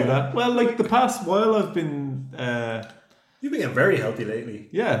left to do that. Well, like the past while I've been, You've been getting very healthy lately.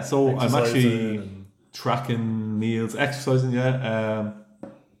 yeah, so I'm actually and- tracking meals, exercising,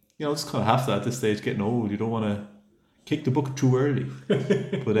 just kind of have to at this stage, getting old. You don't want to kick the bucket too early.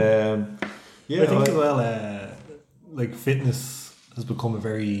 But yeah, I think as well, like fitness has become a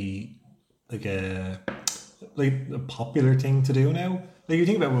very like a popular thing to do now. Like you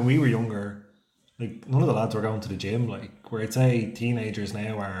think about when we were younger, like none of the lads were going to the gym. Like where I'd say teenagers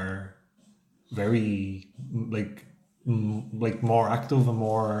now are very like more active and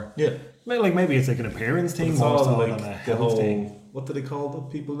more. yeah. Like maybe it's like an appearance thing It's more all so like than a the health whole, thing. what do they call the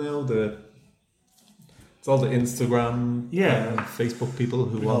people now? It's all the Instagram, Yeah. Facebook people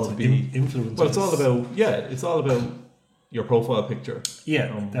who We want call to it be. influencers. Well, it's all about your profile picture. Yeah,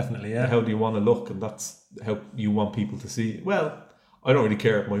 definitely. Yeah. How do you want to look, and that's how you want people to see. Well, I don't really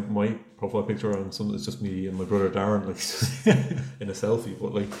care if my profile picture on something it's just me and my brother Darren, like in a selfie.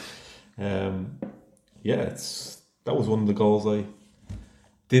 But like, that was one of the goals I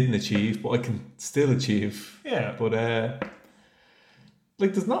didn't achieve, but I can still achieve. Yeah. But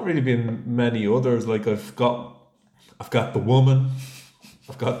like, there's not really been many others. Like, I've got the woman,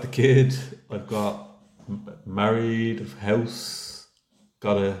 I've got the kid, I've got married, I've house,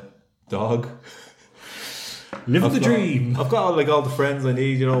 got a dog. Living the dream. I've got like all the friends I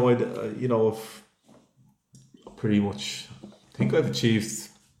need. I've pretty much. I think I've achieved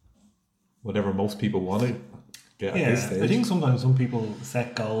whatever most people want to get at this stage. I think sometimes some people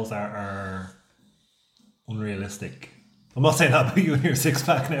set goals that are unrealistic. I'm not saying that about you and your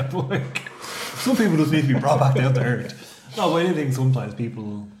 6-pack now, but like some people just need to be brought back down to earth. No, but I think sometimes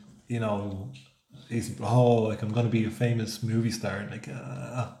people, like I'm going to be a famous movie star, and like,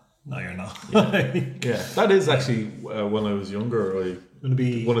 no, you're not. Yeah, that is actually when I was younger. Going to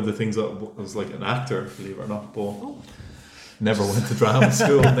be One of the things that was like an actor, believe it or not, but never went to drama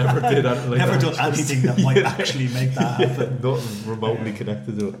school, never did anything like never that. done anything that might actually make that happen. Nothing remotely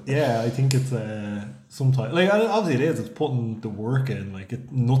connected to it. Yeah, I think it's sometimes like obviously it is. It's putting the work in. Like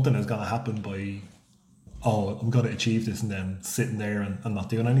nothing is going to happen by I'm going to achieve this and then sitting there and not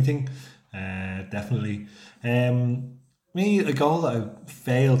doing anything. Definitely. Me, a goal that I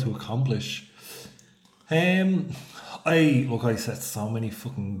failed to accomplish. I set so many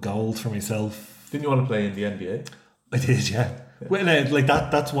fucking goals for myself. Didn't you want to play in the NBA? I did, yeah. Well, like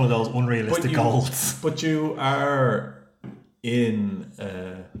that's one of those unrealistic goals. But you are in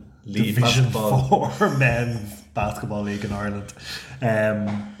league Division basketball 4 men's basketball league in Ireland.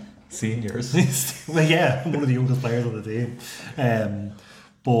 seniors. Well, yeah, I'm one of the youngest players on the team.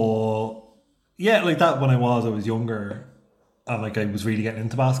 But yeah, like that when I was younger and like I was really getting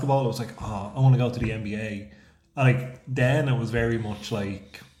into basketball, I was like, I want to go to the NBA. And like then it was very much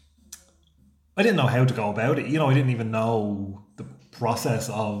like I didn't know how to go about it. I didn't even know the process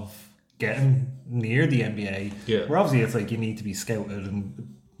of getting near the NBA. Yeah. Where obviously it's like you need to be scouted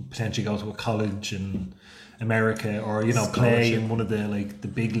and potentially go to a college in America or play Scholarship. in one of the like the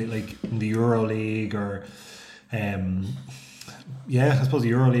big like in the Euro League or I suppose the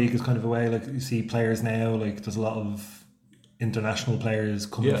Euro League is kind of a way like you see players now like there's a lot of international players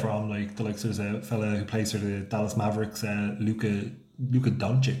coming from like the likes there's a fella who plays for the Dallas Mavericks, Luka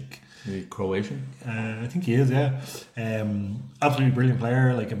Doncic. The Croatian. I think he is, yeah. Absolutely brilliant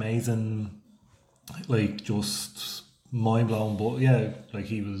player, like amazing, like just mind blowing. But yeah, like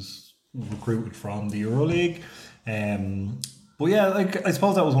he was recruited from the EuroLeague. But yeah, like I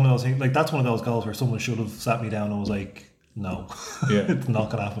suppose that was one of those things. Like that's one of those goals where someone should have sat me down and was like, no, Yeah. it's not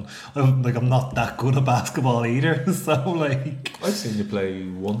gonna happen. I'm not that good at basketball either, so like, I've seen you play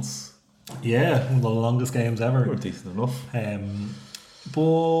once. yeah, one of the longest games ever. You're decent enough.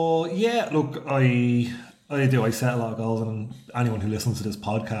 But yeah, look, I set a lot of goals, and anyone who listens to this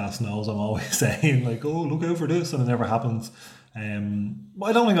podcast knows I'm always saying like, oh, look out for this, and it never happens. But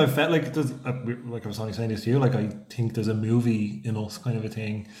I don't think I felt like there's, like I was only saying this to you, like I think there's a movie in us kind of a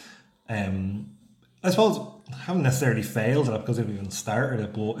thing. I suppose I haven't necessarily failed at it because I've even started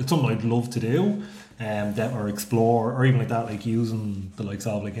it, but it's something I'd love to do, that or explore, or even like that, like using the likes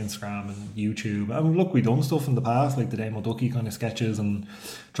of like Instagram and YouTube. I mean, look, we've done stuff in the past, like the Damo Ducky kind of sketches and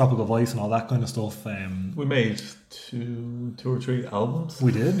Tropical Voice and all that kind of stuff. We made two or three albums.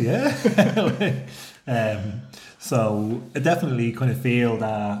 We did, yeah. So I definitely kind of feel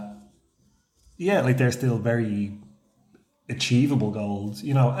that, yeah, like they're still very achievable goals,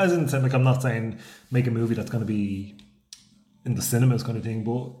 you know, as in like I'm not saying make a movie that's going to be in the cinemas kind of thing,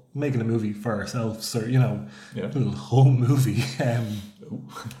 but making a movie for ourselves, so you know, Yeah. a little home movie.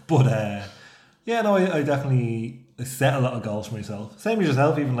 But yeah, no, I definitely set a lot of goals for myself. Same as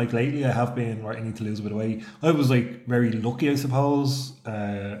yourself, even like lately I have been where I need to lose a bit of weight. I was like very lucky, I suppose,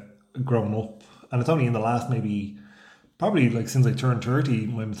 growing up, and it's only in the last probably like since I turned 30,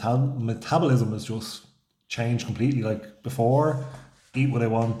 my metabolism has just changed completely. Like before, eat what I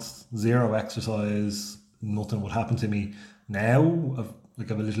want, zero exercise, nothing would happen to me. Now I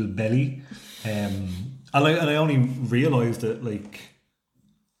have a little belly, and I only realised it like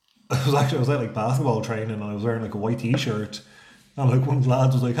I was at like basketball training and I was wearing like a white t-shirt, and like one of the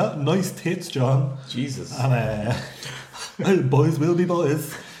lads was like, "Ah, nice tits, John." Jesus. And boys will be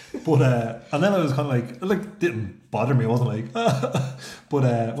boys. But and then I was kind of like it didn't bother me. I wasn't like,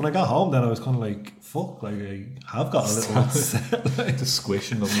 but when I got home, then I was kind of like, fuck, like I have got a little upset. Like, Just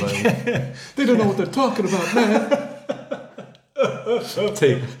squishing them like they don't know what they're talking about, man.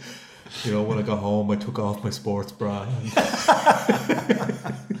 Take, you know, when I got home, I took off my sports bra.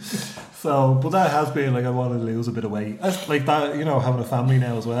 so, but that has been like I want to lose a bit of weight. That's like that, you know, having a family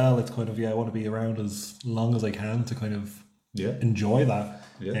now as well. It's kind of I want to be around as long as I can to kind of enjoy that.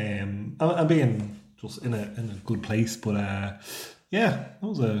 Yeah. And being just in a good place. But yeah, that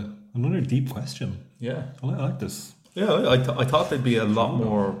was another deep question. Yeah. I like this. Yeah, I thought they'd be a lot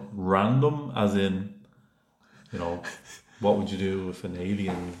more random, as in, you know, what would you do if an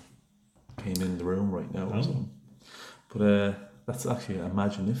alien came in the room right now or something. But that's actually an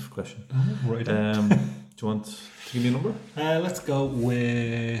imagine if question. Right. Do you want to give me a number? Let's go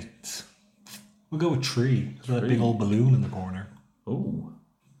with. We'll go with 3. There's that big old balloon in the corner. Oh,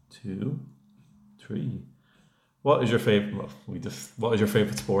 2, 3. What is your favorite? What is your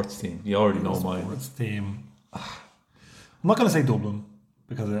favorite sports team? You already know mine. Sports team. I'm not going to say Dublin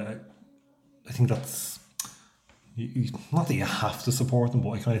because I think that's not that you have to support them,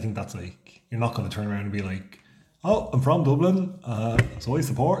 but I kind of think that's like you're not going to turn around and be like, "Oh, I'm from Dublin, so I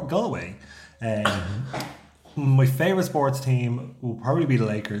support Galway." My favorite sports team will probably be the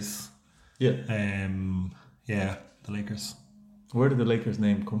Lakers. Yeah. Yeah, the Lakers. Where did the Lakers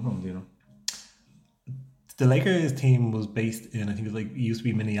name come from? Do you know? The Lakers team was based in, I think it used to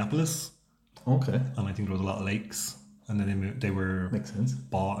be Minneapolis. Okay. And I think there was a lot of lakes. And then they were Makes sense.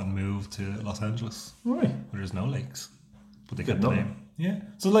 bought and moved to Los Angeles. Right. Where there's no lakes. But they Good kept the number. name. Yeah.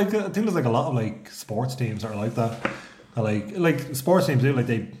 So like I think there's like a lot of like sports teams that are like that. Like sports teams do, like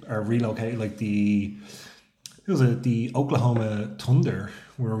they are relocated. Like the Oklahoma Thunder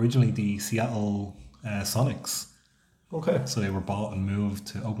were originally the Seattle Sonics. Okay. So they were bought and moved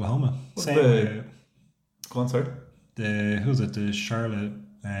to Oklahoma. What's Same the- Go on, sorry. the Charlotte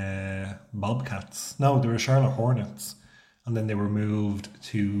Bobcats. No, they were Charlotte Hornets, and then they were moved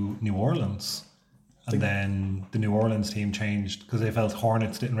to New Orleans, and then the New Orleans team changed because they felt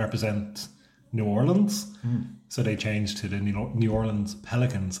Hornets didn't represent New Orleans, so they changed to the New Orleans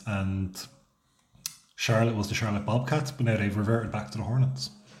Pelicans, and Charlotte was the Charlotte Bobcats, but now they've reverted back to the Hornets.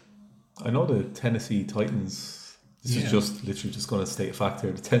 I know the Tennessee Titans. This is just literally just going to state a fact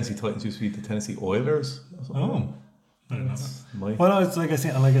here. The Tennessee Titans used to be the Tennessee Oilers. Or something. Oh, I don't know. That's my Well, no, it's like I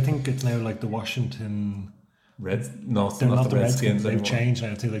say, like I think it's now like the Washington. No, it's They're not the Redskins They've anymore. changed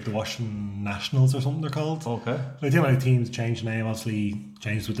now to like the Washington Nationals or something they're called. Okay. I think like teams changed name, obviously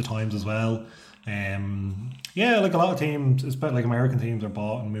changed with the times as well. Yeah, like a lot of teams, especially like American teams, are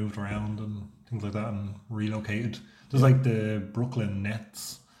bought and moved around and things like that and relocated. There's like the Brooklyn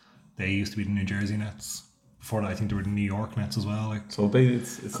Nets. They used to be the New Jersey Nets. Before that, I think there were the New York Nets as well. Like So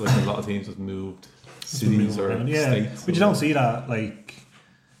it's like a lot of teams have moved cities or states. but you don't see that like.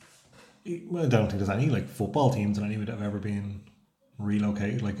 Well, I don't think there's any like football teams in any way that have ever been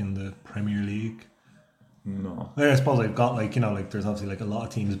relocated, like in the Premier League. No. I suppose I've got like, you know, like there's obviously like a lot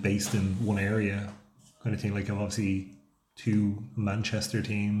of teams based in one area kind of thing. Like I've obviously 2 Manchester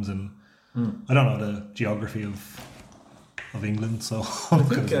teams, and I don't know the geography of England, so I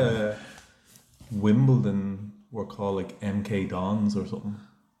think Wimbledon were called like MK Dons or something.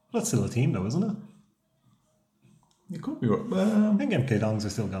 that's still a team though, isn't it? You could be right. I think MK Dons are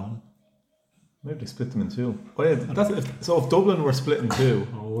still going. Maybe they split them in 2. Oh yeah, if Dublin were split in 2,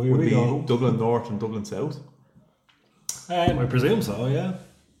 Oh, here would we be go. Dublin North and Dublin South. I presume so, yeah.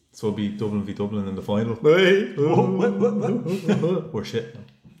 So it'd be Dublin v Dublin in the final. Hey! We're shit.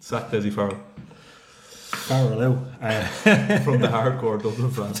 Sack Desi Farrell. Farrell out. From the hardcore Dublin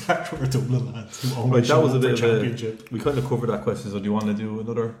fans. That were Dublin lads who own Right, that was a the bit of championship. we kind of covered that question, so do you want to do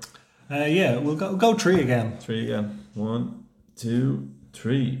another Yeah, we'll go 3 again. 3 again? 1, 2,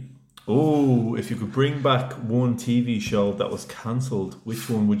 3. Oh, if you could bring back one TV show that was cancelled, which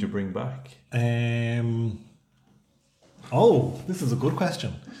one would you bring back? Oh, this is a good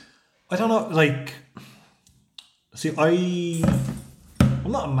question. I don't know, like, see,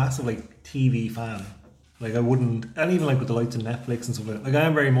 I'm not a massive like TV fan. Like I wouldn't, and even like with the likes of Netflix and stuff like I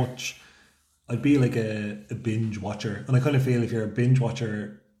am very much, I'd be like a binge watcher, and I kind of feel if you're a binge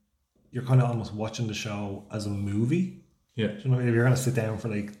watcher, you're kind of almost watching the show as a movie. Yeah. Do you know, if you're going to sit down for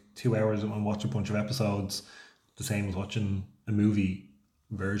like 2 hours and watch a bunch of episodes, the same as watching a movie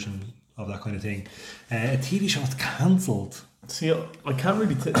version of that kind of thing. A TV show is cancelled. See, I can't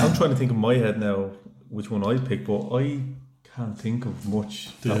really. I'm trying to think in my head now which one I'd pick, but I can't think of much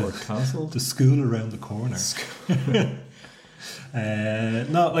that were cancelled. The school around the corner.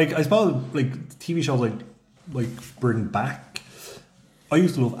 No, like I suppose like TV shows like bring back. I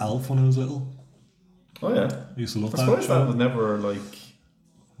used to love Alf when I was little. Oh yeah, I used to love I that suppose show. that was never like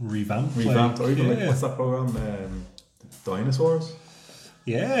Revamped, or even like yeah. what's that program? The Dinosaurs.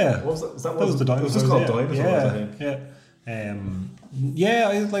 Yeah, What was that? that was the It was dinosaurs. just called yeah. Dinosaurs. Yeah, I think. yeah.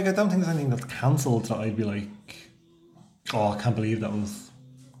 I don't think there's anything that's cancelled that I'd be like, oh, I can't believe that was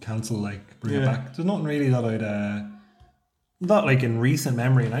cancelled. Like, bring it Yeah. back. There's nothing really that I'd, not like in recent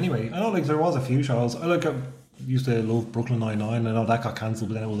memory. In anyway, I know like there was a few shows. I used to love Brooklyn Nine-Nine. I know that got cancelled,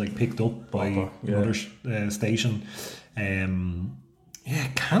 but then it was like picked up by Yeah. another station. Yeah,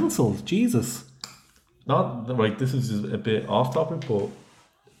 cancelled. Jesus. Not like this is a bit off topic, but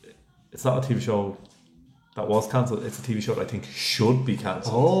it's not a TV show that was cancelled. It's a TV show that I think should be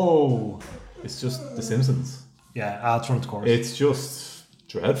cancelled. Oh, It's just The Simpsons. yeah. It's run its course. It's just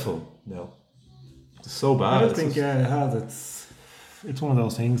dreadful now. It's so bad. I don't It's think just- it has. It's one of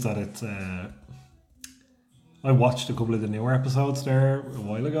those things that it's. I watched a couple of the newer episodes there a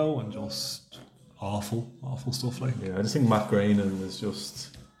while ago, and just awful stuff. Like, Yeah, I just think Matt Groening is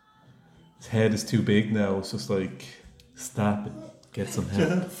just his head is too big now. It's just like stop it, get some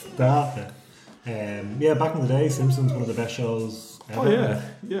help. stop it. Yeah, back in the day, Simpsons one of the best shows ever. Oh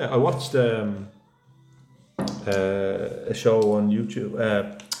yeah. I watched a show on YouTube,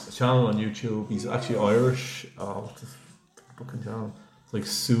 a channel on YouTube. He's actually Irish. Oh, what's his fucking channel? It's like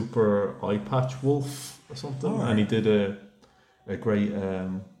Super Eye Patch Wolf or something. Alright. And he did a great. I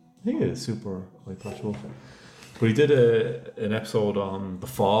think it is Super Eye Patch Wolf. But he did an episode on the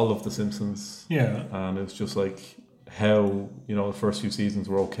fall of The Simpsons. Yeah. And it was just like how, the first few seasons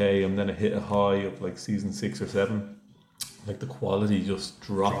were okay, and then it hit a high of like season 6 or 7. Like the quality just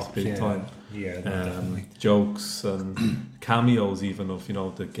dropped big yeah. time. Yeah, definitely. Jokes and cameos even of,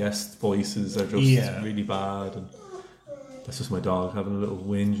 the guest voices are just Yeah. really bad, and that's just my dog having a little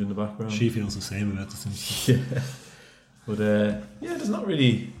whinge in the background. She feels the same about the Simpsons. Yeah. But there's not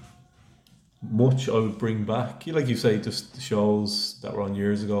really much I would bring back. Like you say, just the shows that were on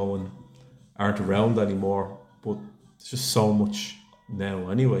years ago and aren't around anymore. But it's just so much now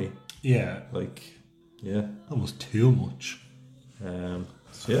anyway. Yeah, Like, yeah. almost too much. So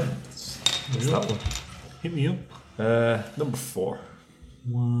yeah, it's that one. Hit me up. Number 4.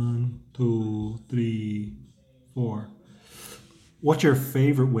 1, 2, 3, 4. What's your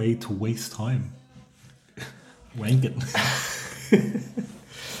favourite way to waste time? Wanking.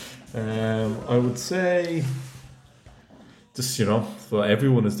 I would say just, what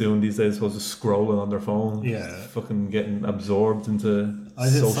everyone is doing these days was just scrolling on their phone. Yeah. Just fucking getting absorbed into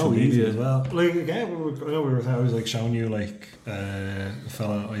It's social so easy media as well. Like again, I was like showing you like a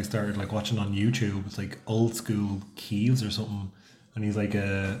fella I started like watching on YouTube. It's like old school Keels or something, and he's like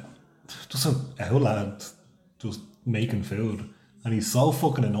just a whole lad just making food, and he's so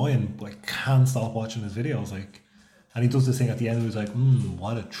fucking annoying, but I can't stop watching his videos. Like, and he does this thing at the end. He's like,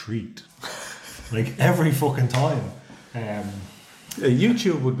 what a treat!" Like every fucking time. Yeah,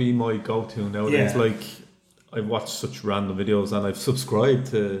 YouTube would be my go-to nowadays. Yeah. Like, I watch such random videos, and I've subscribed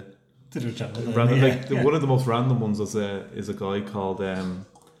to To the channel. Random, one of the most random ones is a guy called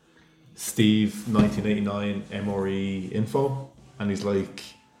Steve 1989 MRE Info, and he's like,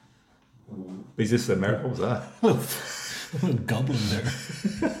 is this America? What was that? Goblin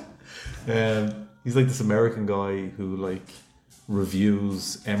there. He's like this American guy who like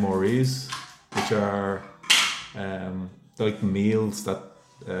reviews MREs, which are like meals that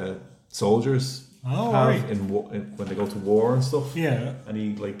soldiers have right. when they go to war and stuff. Yeah. And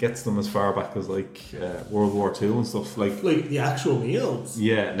he like gets them as far back as like World War II and stuff. Like the actual meals.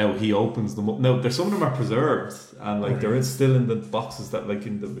 Yeah. Now he opens them up. No, there's some of them are preserved and like they're still in the boxes that like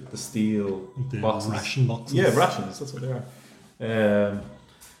in the steel boxes. Ration boxes. Yeah, rations. That's what they are.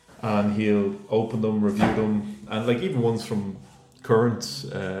 And he'll open them, review them, and like even ones from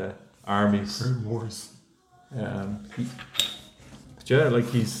current armies. Current wars. But yeah,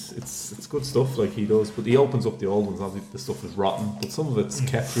 like it's good stuff. Like he does, but he opens up the old ones. Obviously, the stuff is rotten, but some of it's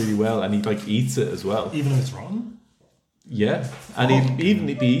kept really well, and he like eats it as well. Even if it's rotten. Yeah, and he'd be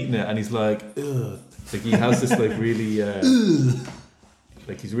eating it, and he's like, ugh. Like he has this like really,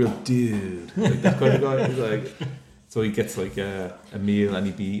 like he's a real dude, like that kind of guy. He's like. So he gets like a meal and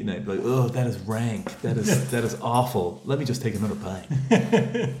he'd be eating it and be like, oh, that is rank. That is awful. Let me just take another bite.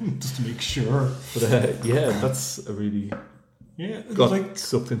 Just to make sure. But yeah, that's a really... Yeah. Got like,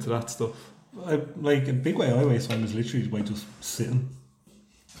 sucked into that stuff. Like a big way I waste time is literally by just sitting.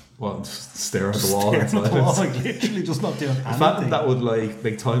 Well, just stare at the wall. Stare at the wall, like literally just not doing anything. The fact that would like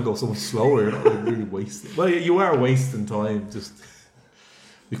make time go so much slower, you're not like, really wasting. Well, you are wasting time, just...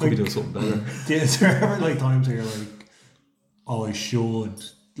 You could be doing something better. Yeah, is there ever like times where you're like, oh, I should,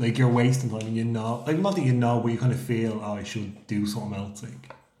 like you're wasting time and you know, like not that you know, but you kind of feel, oh, I should do something else.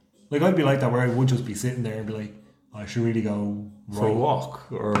 Like I'd be like that where I would just be sitting there and be like, oh, I should really go for a walk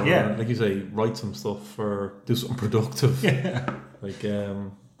or like you say, write some stuff or do something productive. Yeah. Like I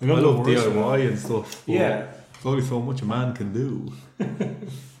love DIY and stuff. Yeah. There's only so much a man can do.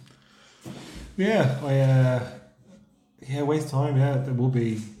 Yeah, waste time. Yeah, it will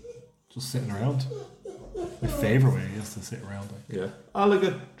be just sitting around. My favourite way is to sit around. Like. Yeah, I like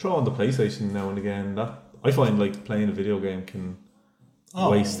it. Throw on the PlayStation now and again. That I find like playing a video game can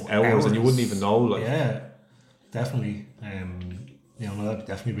waste hours and you wouldn't even know. Like, yeah, definitely. That'd be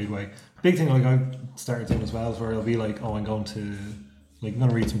definitely a big way. Big thing like I started doing as well is where I'll be like, oh, I'm going to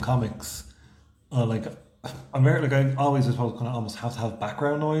read some comics. I'm very like I always I suppose kind of almost have to have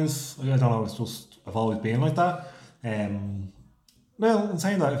background noise. Like, I don't know. I've always been like that. Well, in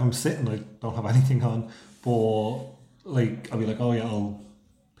saying that, if I'm sitting, I don't have anything on, but like I'll be like, oh yeah, I'll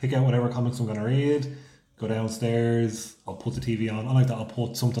pick out whatever comics I'm gonna read, go downstairs, I'll put the TV on. I like that. I'll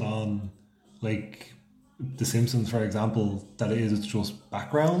put something on, like The Simpsons, for example. That it's just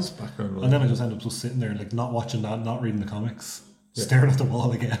background, and then I just end up just sitting there, like not watching that, not reading the comics, staring at the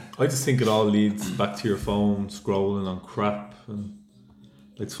wall again. I just think it all leads back to your phone, scrolling on crap, and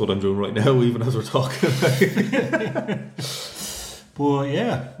that's what I'm doing right now, even as we're talking. But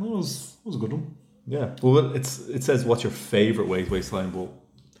yeah, that was a good one. Yeah, well, it says what's your favourite way to waste time, but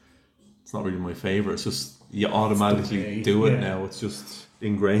it's not really my favourite. It's just you automatically do it now. It's just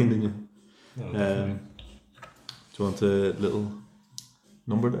ingrained in you. No, do you want a little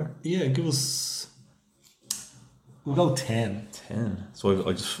number there? Yeah, give us. We'll go 10. 10. So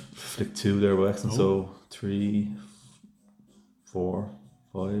I just flicked 2 there by accident. So 3, 4,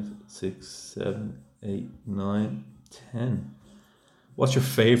 5, 6, 7, 8, 9, 10. What's your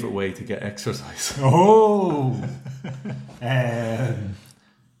favourite way to get exercise? Oh,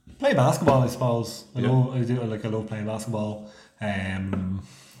 play basketball, I suppose. I love playing basketball. Going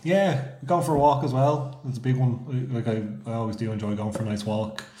for a walk as well. It's a big one. Like I always do enjoy going for a nice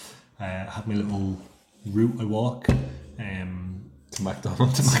walk. Have my little route I walk. To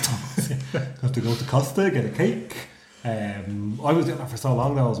McDonald's. Have to go to Costa, get a cake. I was doing that for so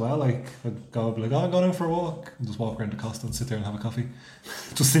long now as well. Like I'd go be like, I'm going out for a walk, and just walk around to Costa and sit there and have a coffee.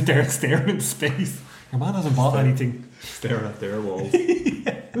 Just sit there and stare into space. Your man hasn't bought anything. Staring at their walls.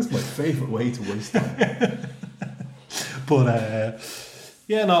 That's my favourite way to waste time. But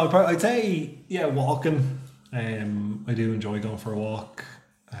I'd say walking. I do enjoy going for a walk.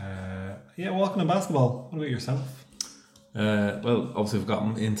 Walking and basketball. What about yourself? Well, obviously I've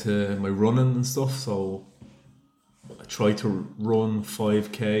gotten into my running and stuff, so I try to run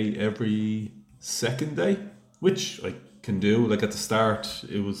 5k every second day, which I can do. Like at the start,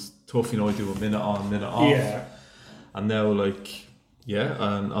 it was tough, I do a minute on, minute off. Yeah. And now,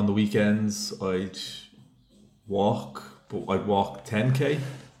 and on the weekends, I'd walk, but I'd walk 10k.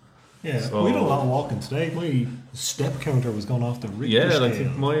 Yeah, so, we did a lot of walking today. My step counter was going off the Richter scale. I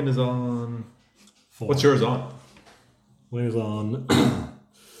think mine is on... 4. What's yours on? Mine is on...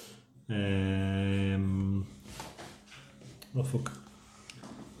 Oh fuck.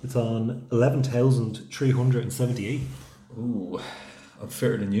 It's on 11,378. Ooh, I'm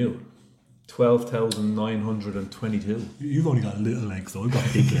fitter than you. 12,922. You've only got little legs though, I've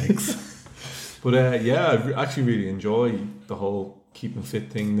got big legs. But yeah, I actually really enjoy the whole keeping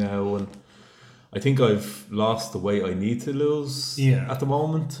fit thing now, and I think I've lost the weight I need to lose at the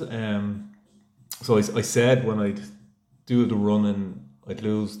moment. So I said when I'd do the running, I'd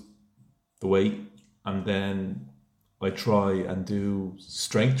lose the weight, and then I try and do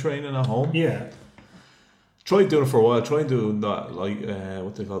strength training at home. Yeah. Tried doing it for a while. Tried doing that, like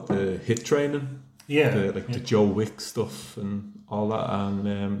what they call the HIIT training. Yeah. The Joe Wick stuff and all that,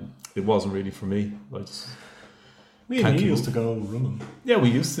 and it wasn't really for me. Me and you used to go running. Yeah, we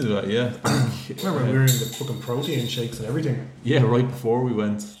used to do that, yeah. Remember we were in the fucking protein shakes and everything. Yeah, right before we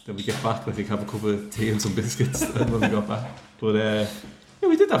went. Then we get back, I think, have a cup of tea and some biscuits and when we got back. But yeah,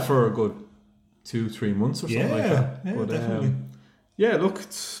 we did that for a good 2-3 months or something like that. Yeah, but, definitely. Yeah, look,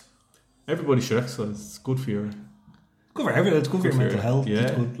 everybody should exercise. It's good for your... Good for everything. It's good for your mental health. Yeah,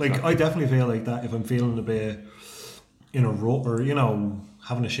 it's good. Like, exactly. I definitely feel like that if I'm feeling a bit in a rut or,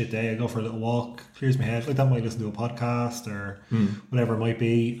 having a shit day, I go for a little walk, clears my head. Like that, might listen to a podcast or whatever it might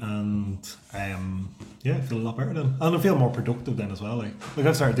be, and I feel a lot better then, and I feel more productive then as well. Like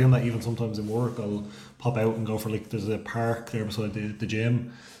I've started doing that even sometimes in work. I'll pop out and go for there's a park there beside the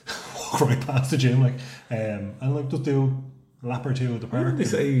gym, walk right past the gym, and just do a lap or two at the park. They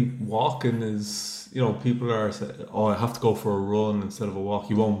say walking is, people are saying, I have to go for a run instead of a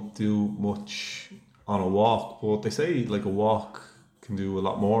walk. You won't do much on a walk, but they say like a walk can do a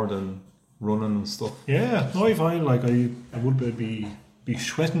lot more than running and stuff. Yeah, no, I find I would be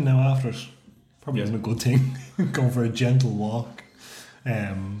sweating now after it. Probably isn't a good thing. Going for a gentle walk.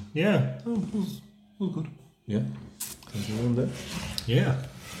 It was good. Yeah. Can you run there? Yeah.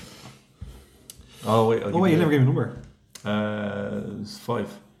 Oh wait, you never gave me a number. It's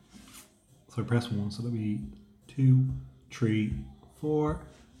 5. So I press 1, so that'll be 2, 3, 4,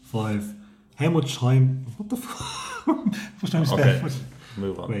 5. How much time? What the fuck? How much time spent? Okay,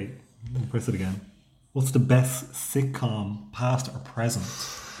 move on. Wait, let me press it again. What's the best sitcom, past or present?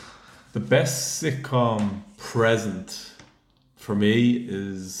 The best sitcom present for me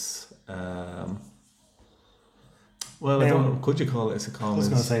is, I don't know. Could you call it a sitcom? I was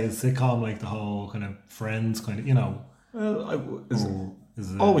going to say, is sitcom like the whole kind of Friends kind of, Well, is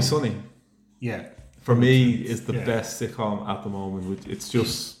it Always Sunny. Yeah. For me, is the best sitcom at the moment. It's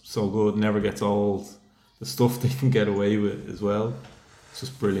just so good, never gets old. The stuff they can get away with as well, it's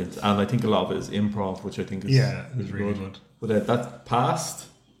just brilliant. And I think a lot of it is improv, which I think is really good. But that's past,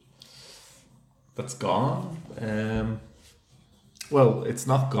 that's gone. Well, it's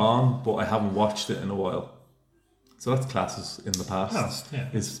not gone, but I haven't watched it in a while. So that's classes in the past.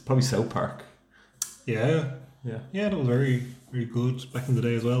 It's probably South Park. Yeah, that was very, very good back in the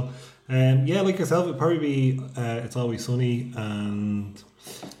day as well. Like yourself, it'd probably be It's Always Sunny, and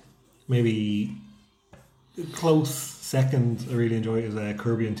maybe close second I really enjoy is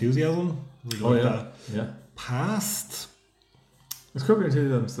Curb Your Enthusiasm. Really that. Yeah. Past. Is Curb Your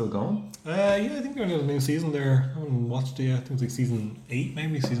Enthusiasm still going? I think they're in a new season there. I haven't watched it yet. I think it's like season 8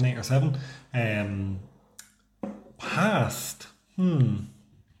 maybe, season 8 or 7. Past. I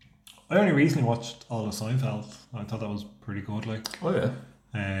only recently watched all of Seinfeld. I thought that was pretty good. Oh yeah.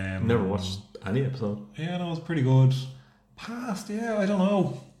 Never watched any episode. Yeah, no, it was pretty good. Past, I don't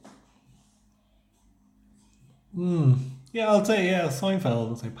know. Yeah, I'll say Seinfeld.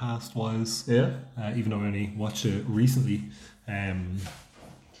 I'll say past wise. Yeah. Even though I only watched it recently.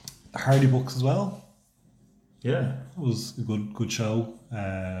 Hardy Books as well. Yeah, it was a good show.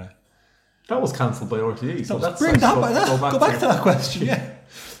 That was cancelled by RTE. So that's go back to that question.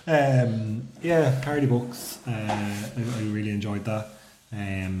 Hardy Books. I really enjoyed that.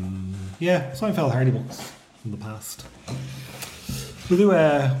 Seinfeld, Hardy Books in the past. We'll do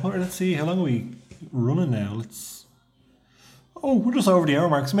let's see, how long are we running now? We're just over the hour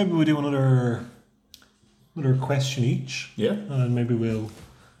mark, so maybe we'll do another question each. Yeah. And maybe we'll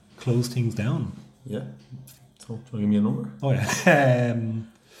close things down. Yeah. So, do you want to give me a number? Oh yeah.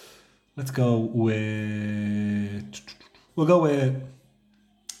 Let's go with...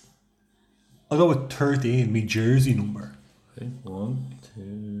 I'll go with 13, me jersey number. Okay, 1,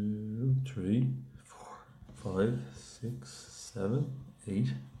 2, 3, 4, 5, 6, 7,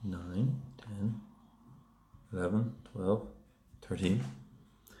 8, 9, 10, 11, 12, 13.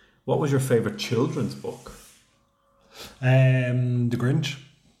 What was your favourite children's book? The Grinch.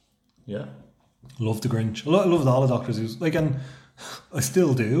 Yeah. Loved The Grinch. I loved all the Doctor Who's. And I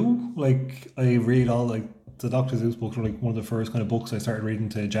still do. I read all the the Dr. Seuss books were like one of the first kind of books I started reading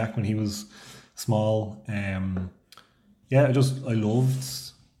to Jack when he was small. Yeah, I loved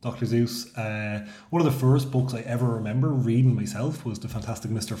Dr. Seuss. One of the first books I ever remember reading myself was The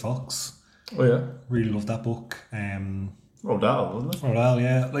Fantastic Mr. Fox. Oh yeah, Really loved that book. Roald Dahl, wasn't it? Roald Dahl,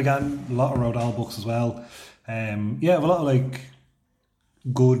 yeah, like, and a lot of Roald Dahl books as well. Yeah, I have a lot of like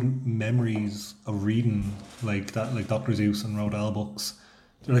good memories of reading like that, like Dr. Seuss and Roald Dahl books.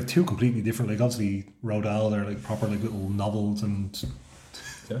 They're like two completely different. Like obviously Roald Dahl, they're like proper like little novels, and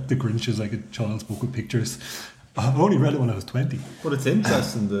The Grinch is like a child's book with pictures. I've only read it when I was 20. But it's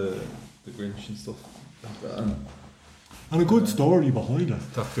interesting, the Grinch and stuff like that. And a good story behind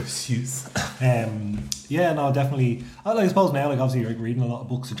it. Dr. Seuss. Yeah, no, definitely. I suppose now, like obviously, like reading a lot of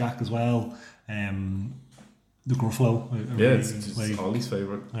books of Jack as well. The Gruffalo. Yeah, it's like, Ollie's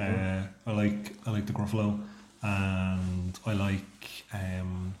favourite. I like the Gruffalo, and I like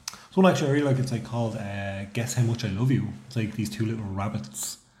so one actually I really like. It's like called Guess How Much I Love You. It's like these two little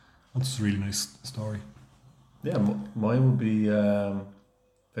rabbits. That's a really nice story. Yeah, mine would be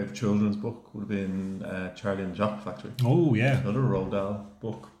favourite children's book would have been Charlie and the Chocolate Factory. Oh yeah, another Roald Dahl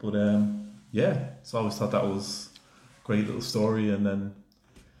book. But yeah, so I always thought that was a great little story. And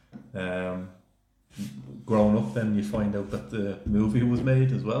then growing up, then you find out that the movie was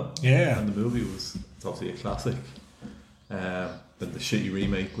made as well. Yeah, and the movie was, it's obviously a classic. Then the shitty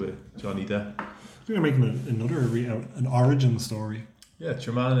remake with Johnny Depp. They're making an origin story. Yeah, it's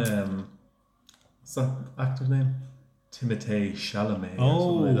your man. What's that actor's name? Timothée Chalamet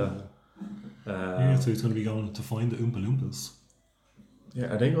or something like that. Yeah, so he's going to be going to find the Oompa Loompas.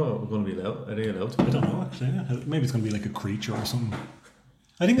 Yeah, are they going to be allowed? Are they allowed to? I don't know actually. Yeah. Maybe it's going to be like a creature or something.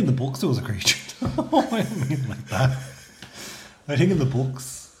 I think in the books there was a creature. I don't mean like that. I think in the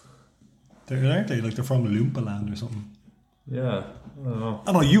books, aren't they? Like they're from Loompa Land or something. Yeah, I don't know.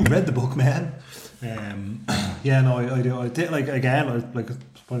 I know you read the book, man. Yeah, no, I do. I did, like, again,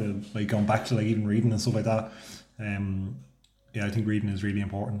 it's funny, like going back to like even reading and stuff like that. Yeah, I think reading is really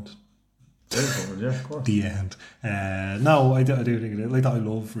important. Very important, yeah, of course. The end. No, I do think it is. Like that, I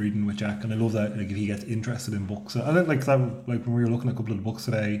love reading with Jack, and I love that like if he gets interested in books. I think like that, like when we were looking at a couple of the books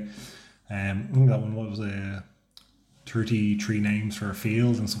today. I think that one was 33 names for a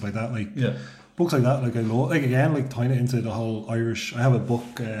field and stuff like that. Like books like that, like I love. Like again, like tying it into the whole Irish. I have a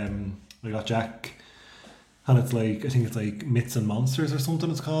book. I got Jack, and it's like I think it's like Myths and Monsters or something.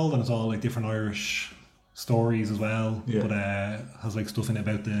 It's called, and it's all like different Irish stories as well. Yeah. But has like stuff in it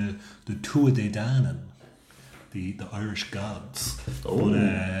about the Tuatha De Danann, the Irish gods. Oh. But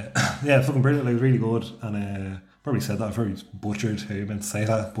yeah, fucking brilliant. Like really good. And probably said that. I probably butchered how you meant to say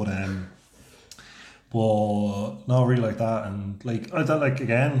that. But no, I really like that. And like I thought, like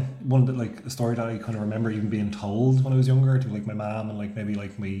again, one of the, like a story that I kind of remember even being told when I was younger to like my mom and like maybe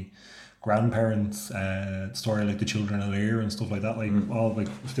like my grandparents, story like The Children of Lear and stuff like that. Like all like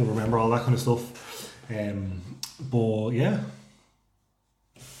still remember all that kind of stuff. But yeah,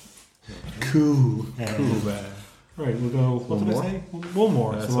 cool. Right, we'll go. What did I say? One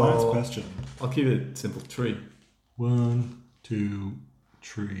more. So last question. I'll keep it simple. 3. 1, 2,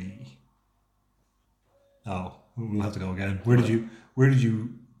 3. Oh, we'll have to go again. Where did you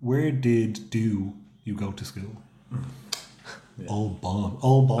go to school? Yeah. Old Bon.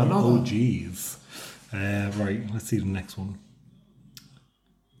 OGs. Right, let's see the next one.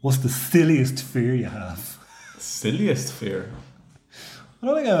 What's the silliest fear you have? Silliest fear? I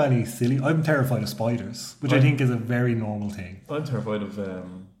don't think I have any silly. I'm terrified of spiders, which I think is a very normal thing. I'm terrified of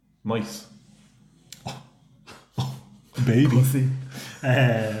mice. Baby. Pussy.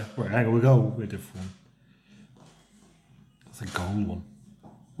 Right, hang on, we'll go with a different one. That's a gold one.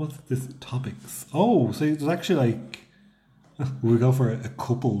 What's this? Topics. Oh, so there's actually like... We'll go for a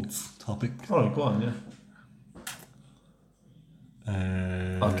couples topic. Oh, go on, yeah.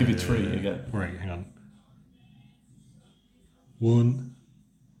 I'll give you 3 again. Right, hang on. 1,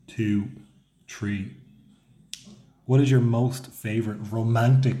 2, 3. What is your most favourite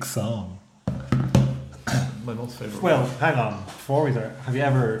romantic song? My most favourite. Well, hang on. Before we start, have you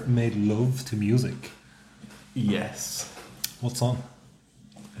ever made love to music? Yes. What song?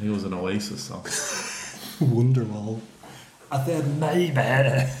 I think it was an Oasis song. Wonderwall. I said maybe.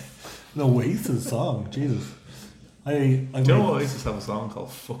 An Oasis song. Jesus. Do you know Oasis have a song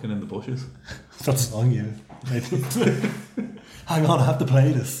called Fucking in the Bushes? That's a song, yeah. Hang on, I have to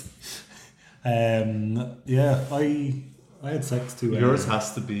play this. Yeah, I had sex to... Yours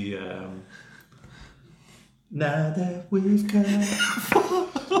has to be... Now that we've come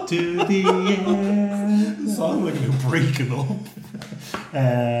to the end. It sounds like you're breaking up.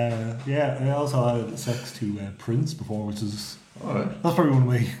 Yeah, I also had sex to Prince before, which is... Alright. That's probably one of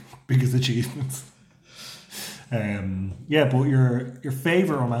my biggest achievements. Yeah, but your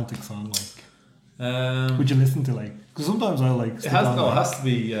favorite romantic song, like, would you listen to, like? Because sometimes I like. It has to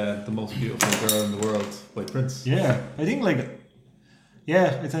be The Most Beautiful Girl in the World by Prince. Yeah, I think like.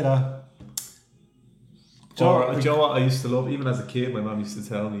 Yeah, I'd say that. Or, do you know what I used to love? Even as a kid, my mum used to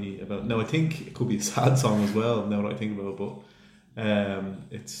tell me about. Now I think it could be a sad song as well. Now that I think about it, but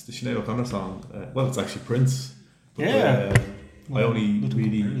it's the Sinead O'Connor song. Well, it's actually Prince. But, Yeah. I only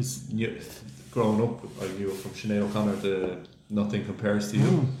really compares. knew, growing up, I knew from Sinead O'Connor the Nothing Compares to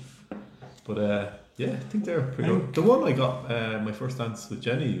You. But yeah, I think they're pretty good. The one I got my first dance with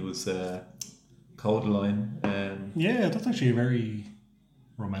Jenny was Codaline. Yeah, that's actually a very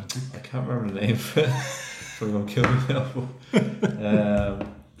romantic. I can't remember the name. Probably gonna kill me now.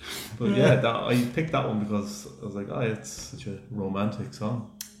 But yeah, I picked that one because I was like, it's such a romantic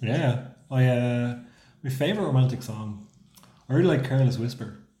song. Yeah, my favorite romantic song. I really like "Careless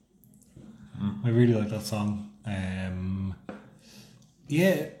Whisper." I really like that song.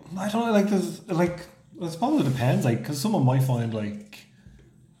 Yeah, I don't know. Like, there's like, I suppose it depends. Like, because someone might find like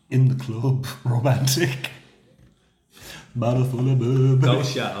 "In the Club" romantic. Bottle full of boob. Go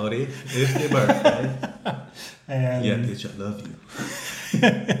shouty, it's your birthday. Yeah, bitch, I love you.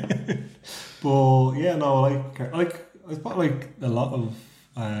 But yeah, no, I thought like a lot of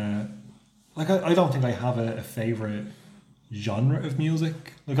like I don't think I have a favorite genre of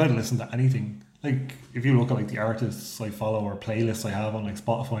music. Like, I'd listen to anything. Like, if you look at like the artists I follow or playlists I have on like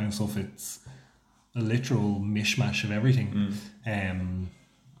Spotify and stuff, it's a literal mishmash of everything.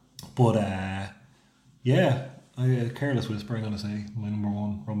 But yeah, Careless Whisper, I'm gonna say my number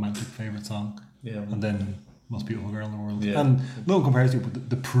one romantic favorite song. Yeah, and then Most Beautiful Girl in the World. Yeah. And no one compares to you, but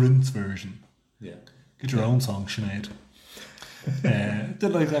the Prince version. Yeah. Get your own song, Sinead.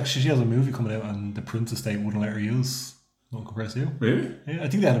 Like, actually, she has a movie coming out, and the Prince estate wouldn't let her use No One Compares to You. Really? Yeah, I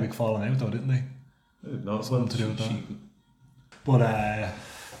think they had a big falling out though, didn't they? No, Something to do with that. But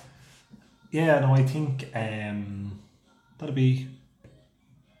yeah, no, I think that'd be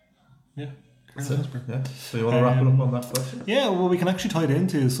Careless Whisper. Yeah. So you want to wrap it up on that question? Yeah, well, we can actually tie it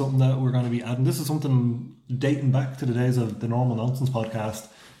into something that we're going to be adding. This is something dating back to the days of the Normal Nonsense podcast.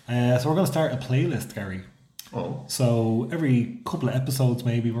 So we're going to start a playlist, Gary. Oh. So every couple of episodes,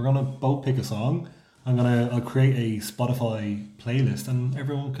 maybe, we're going to both pick a song. I'll create a Spotify playlist, and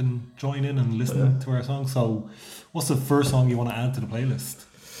everyone can join in and listen to our song. So, what's the first song you want to add to the playlist?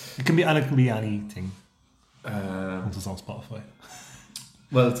 It can be anything. Once it's on Spotify.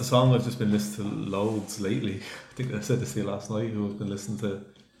 Well, it's a song I've just been listening to loads lately. I think I said this to you last night. Who I've been listening to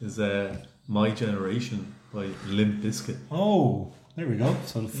is "My Generation" by Limp Bizkit. Oh, there we go.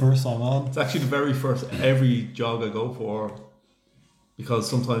 So the first song on. It's actually the very first every jog I go for, because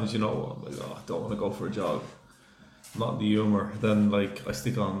sometimes, I'm like, I don't want to go for a jog. I'm not in the humour. Then like I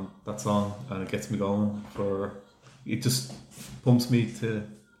stick on that song and it gets me going. It just pumps me to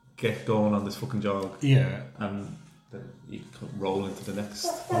get going on this fucking jog. Yeah. And then you can roll into the next.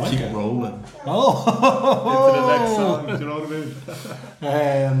 Keep rolling. Oh. Into the next song. Do you know what I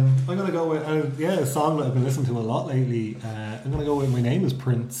mean? I'm gonna go with a song that I've been listening to a lot lately. I'm gonna go with "My Name Is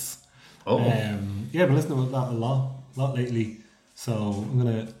Prince." Oh. Yeah, I've been listening to that a lot lately. So I'm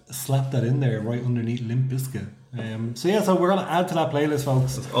gonna slap that in there right underneath Limp Bizkit. So we're gonna add to that playlist,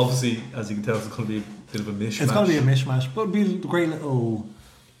 folks. So obviously, as you can tell, it's gonna be a bit of a mishmash. It's gonna be a mishmash, but it'll be a great little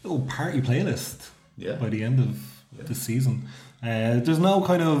party playlist. Yeah. By the end of the season, there's no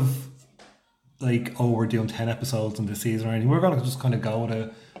kind of like, we're doing 10 episodes in this season or anything. We're gonna just kind of go with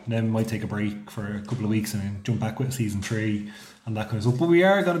it, and then we might take a break for a couple of weeks and then jump back with season 3 and that kind of stuff. But we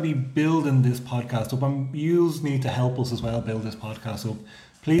are going to be building this podcast up, and you need to help us as well build this podcast up.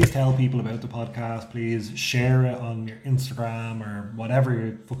 Please tell people about the podcast. Please share it on your Instagram or whatever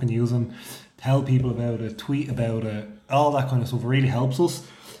you're fucking using. Tell people about it, tweet about it, all that kind of stuff. It really helps us.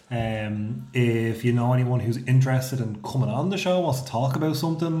 If you know anyone who's interested in coming on the show, wants to talk about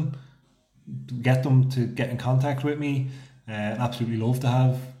something, get them to get in contact with me. Absolutely love to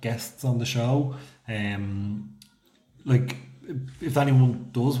have guests on the show. Like, if anyone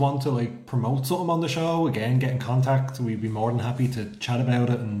does want to like promote something on the show, again, get in contact. We'd be more than happy to chat about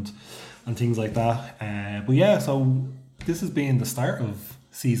it and things like that. But yeah, so this has been the start of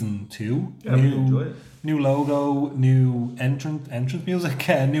season 2. Yeah, really enjoy it. New logo, new entrance music,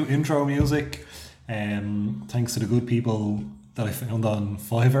 new intro music. Thanks to the good people that I found on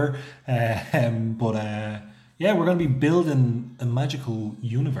Fiverr. Yeah, we're going to be building a magical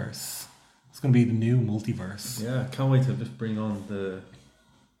universe. It's going to be the new multiverse. Yeah, can't wait to just bring on the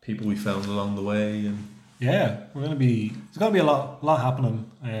people we found along the way. And yeah, there's going to be a lot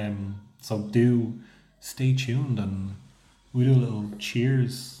happening. So do stay tuned, and we do a little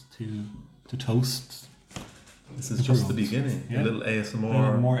cheers to toast This is just the beginning. Yeah. A little ASMR. A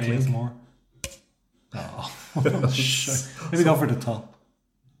little more clink. ASMR. Oh, shit. Maybe go for the top.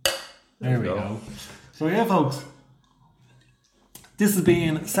 There we go. So yeah, folks. This has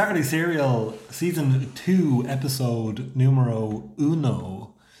been Saturday Serial Season 2, Episode Numero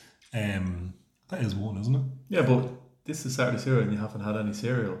Uno. That is one, isn't it? Yeah, but this is Saturday cereal and you haven't had any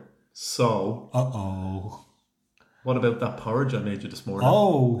cereal. So, Uh-oh. what about that porridge I made you this morning?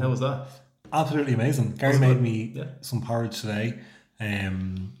 Oh. How was that? Absolutely amazing. Gary Was it made good? me Yeah. some porridge today.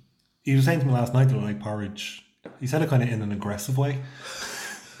 He was saying to me last night that I like porridge. He said it kind of in an aggressive way.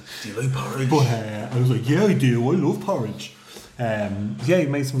 Do you like porridge? But I was like, yeah, I do. I love porridge. Yeah, he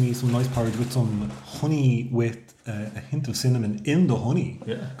made me some nice porridge with some honey with a hint of cinnamon in the honey.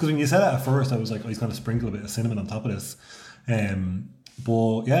 Yeah. Because when you said that at first, I was like, oh, he's going to sprinkle a bit of cinnamon on top of this.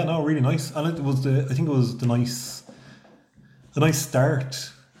 But yeah, no, really nice. And it was I think it was a nice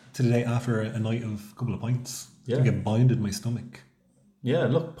start to the day after a night of a couple of pints. Yeah. I think it binded my stomach. Yeah,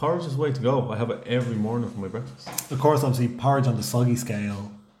 look, porridge is the way to go. I have it every morning for my breakfast. Of course, obviously, porridge on the soggy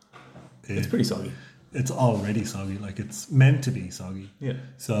scale. It's pretty soggy. It's already soggy, like it's meant to be soggy. Yeah.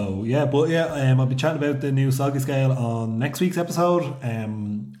 So yeah, I'll be chatting about the new soggy scale on next week's episode.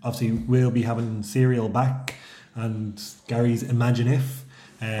 Obviously we'll be having Serial back, and Gary's Imagine If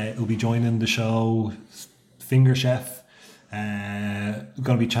will be joining the show. Finger Chef. We're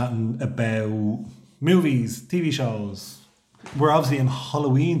going to be chatting about movies, TV shows. We're obviously in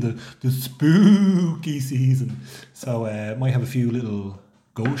Halloween, the spooky season. So might have a few little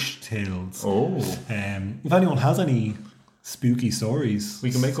ghost tales. Oh. If anyone has any spooky stories,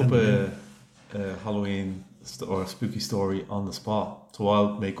 We can make send up them in. a Halloween or a spooky story on the spot. So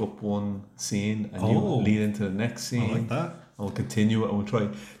I'll make up one scene and you Oh. lead into the next scene. I like that. And we'll continue it and we'll try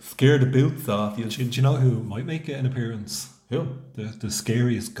scare the boots off you. Do you know who might make an appearance? Who? The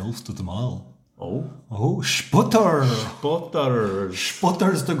scariest ghost of them all. Oh. Oh, Sputter! Butters.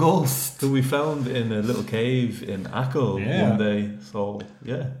 Sputter's the ghost. Who we found in a little cave in Ackle Yeah. one day. So,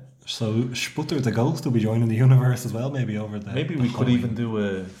 yeah. So Sputter the ghost will be joining the universe as well, maybe over the. Maybe the we could Halloween. even do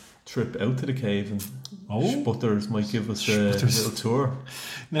a trip out to the cave and Oh. Sputters might give us a Sputters. little tour.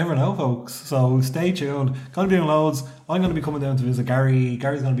 Never know, folks. So stay tuned. Going to be doing loads. I'm going to be coming down to visit Gary.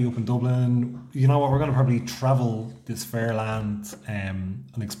 Gary's going to be up in Dublin. You know what? We're going to probably travel this fair land and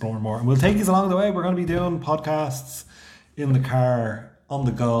explore more. And we'll take you along the way. We're going to be doing podcasts in the car, on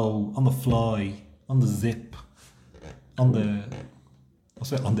the go, on the fly, on the zip, on the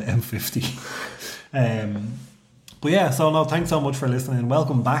M50. But yeah, so no, thanks so much for listening.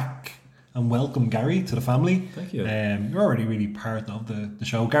 Welcome back. And welcome, Gary, to the family. Thank you. You're already really part of the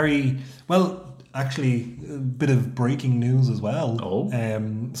show. Gary, well, actually, a bit of breaking news as well. Oh.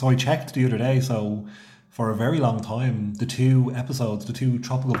 So I checked the other day, so for a very long time, the two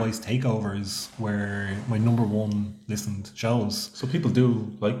Tropical Vice takeovers were my number one listened shows. So people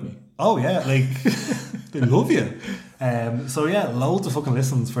do like me. Oh yeah, like they love you. So yeah, loads of fucking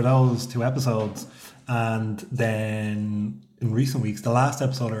listens for those two episodes. And then in recent weeks, the last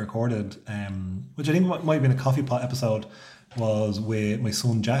episode I recorded, which I think might have been a coffee pot episode, was with my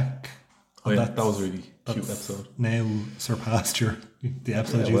son Jack. Oh And yeah, that was a really cute that's episode. Now surpassed the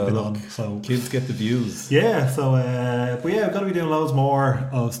episode Yeah, you've well, been look, on. So kids get the views. yeah, so but yeah, we're gonna be doing loads more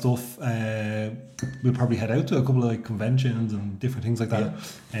of stuff. We'll probably head out to a couple of like conventions and different things like that.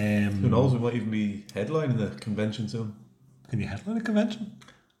 Who knows? We might even be headlining the convention soon. Can you headline a convention?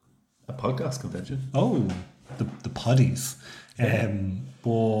 A podcast convention. Oh, the poddies.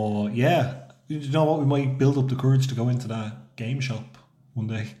 But yeah, you know what? We might build up the courage to go into that game shop one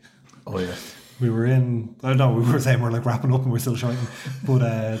day. Oh yeah. We were in. I don't know. We were saying we're like wrapping up and we're still shouting. But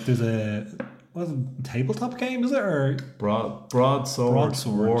there's a tabletop game, is it, or Broadsword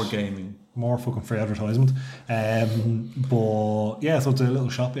Broadsword. Wargaming. more fucking free advertisement? But yeah, so it's a little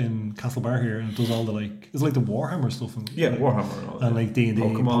shop in Castlebar here, and it does all the like it's like the Warhammer stuff and Yeah, like, Warhammer and all that. and like D&D,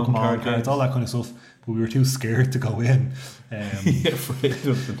 Pokemon, Pokemon card cards, games. all that kind of stuff. But we were too scared to go in. Yeah, afraid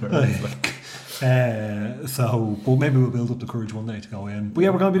of the nerds. Like, But maybe we'll build up the courage one day to go in. But yeah,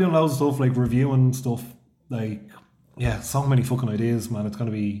 we're gonna be doing loads of stuff like reviewing stuff. Like yeah, so many fucking ideas, man. It's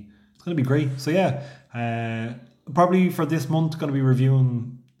gonna be great. So yeah, probably for this month, gonna be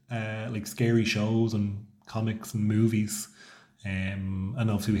reviewing like scary shows and comics and movies. And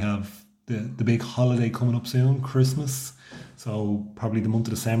obviously we have the big holiday coming up soon, Christmas. So probably the month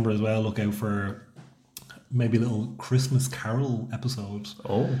of December as well. Look out for maybe a little Christmas Carol episode.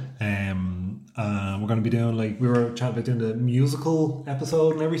 oh, We're going to be doing like we were chatting about doing the musical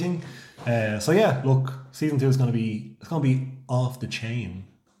episode and everything. So yeah, look, season 2 is going to be off the chain.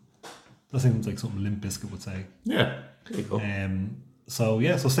 That seems like something Limp Bizkit would say. yeah. There you go. So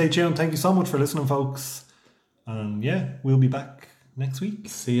yeah, so stay tuned. Thank you so much for listening, folks. And yeah, we'll be back next week.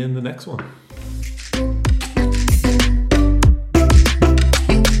 See you in the next one.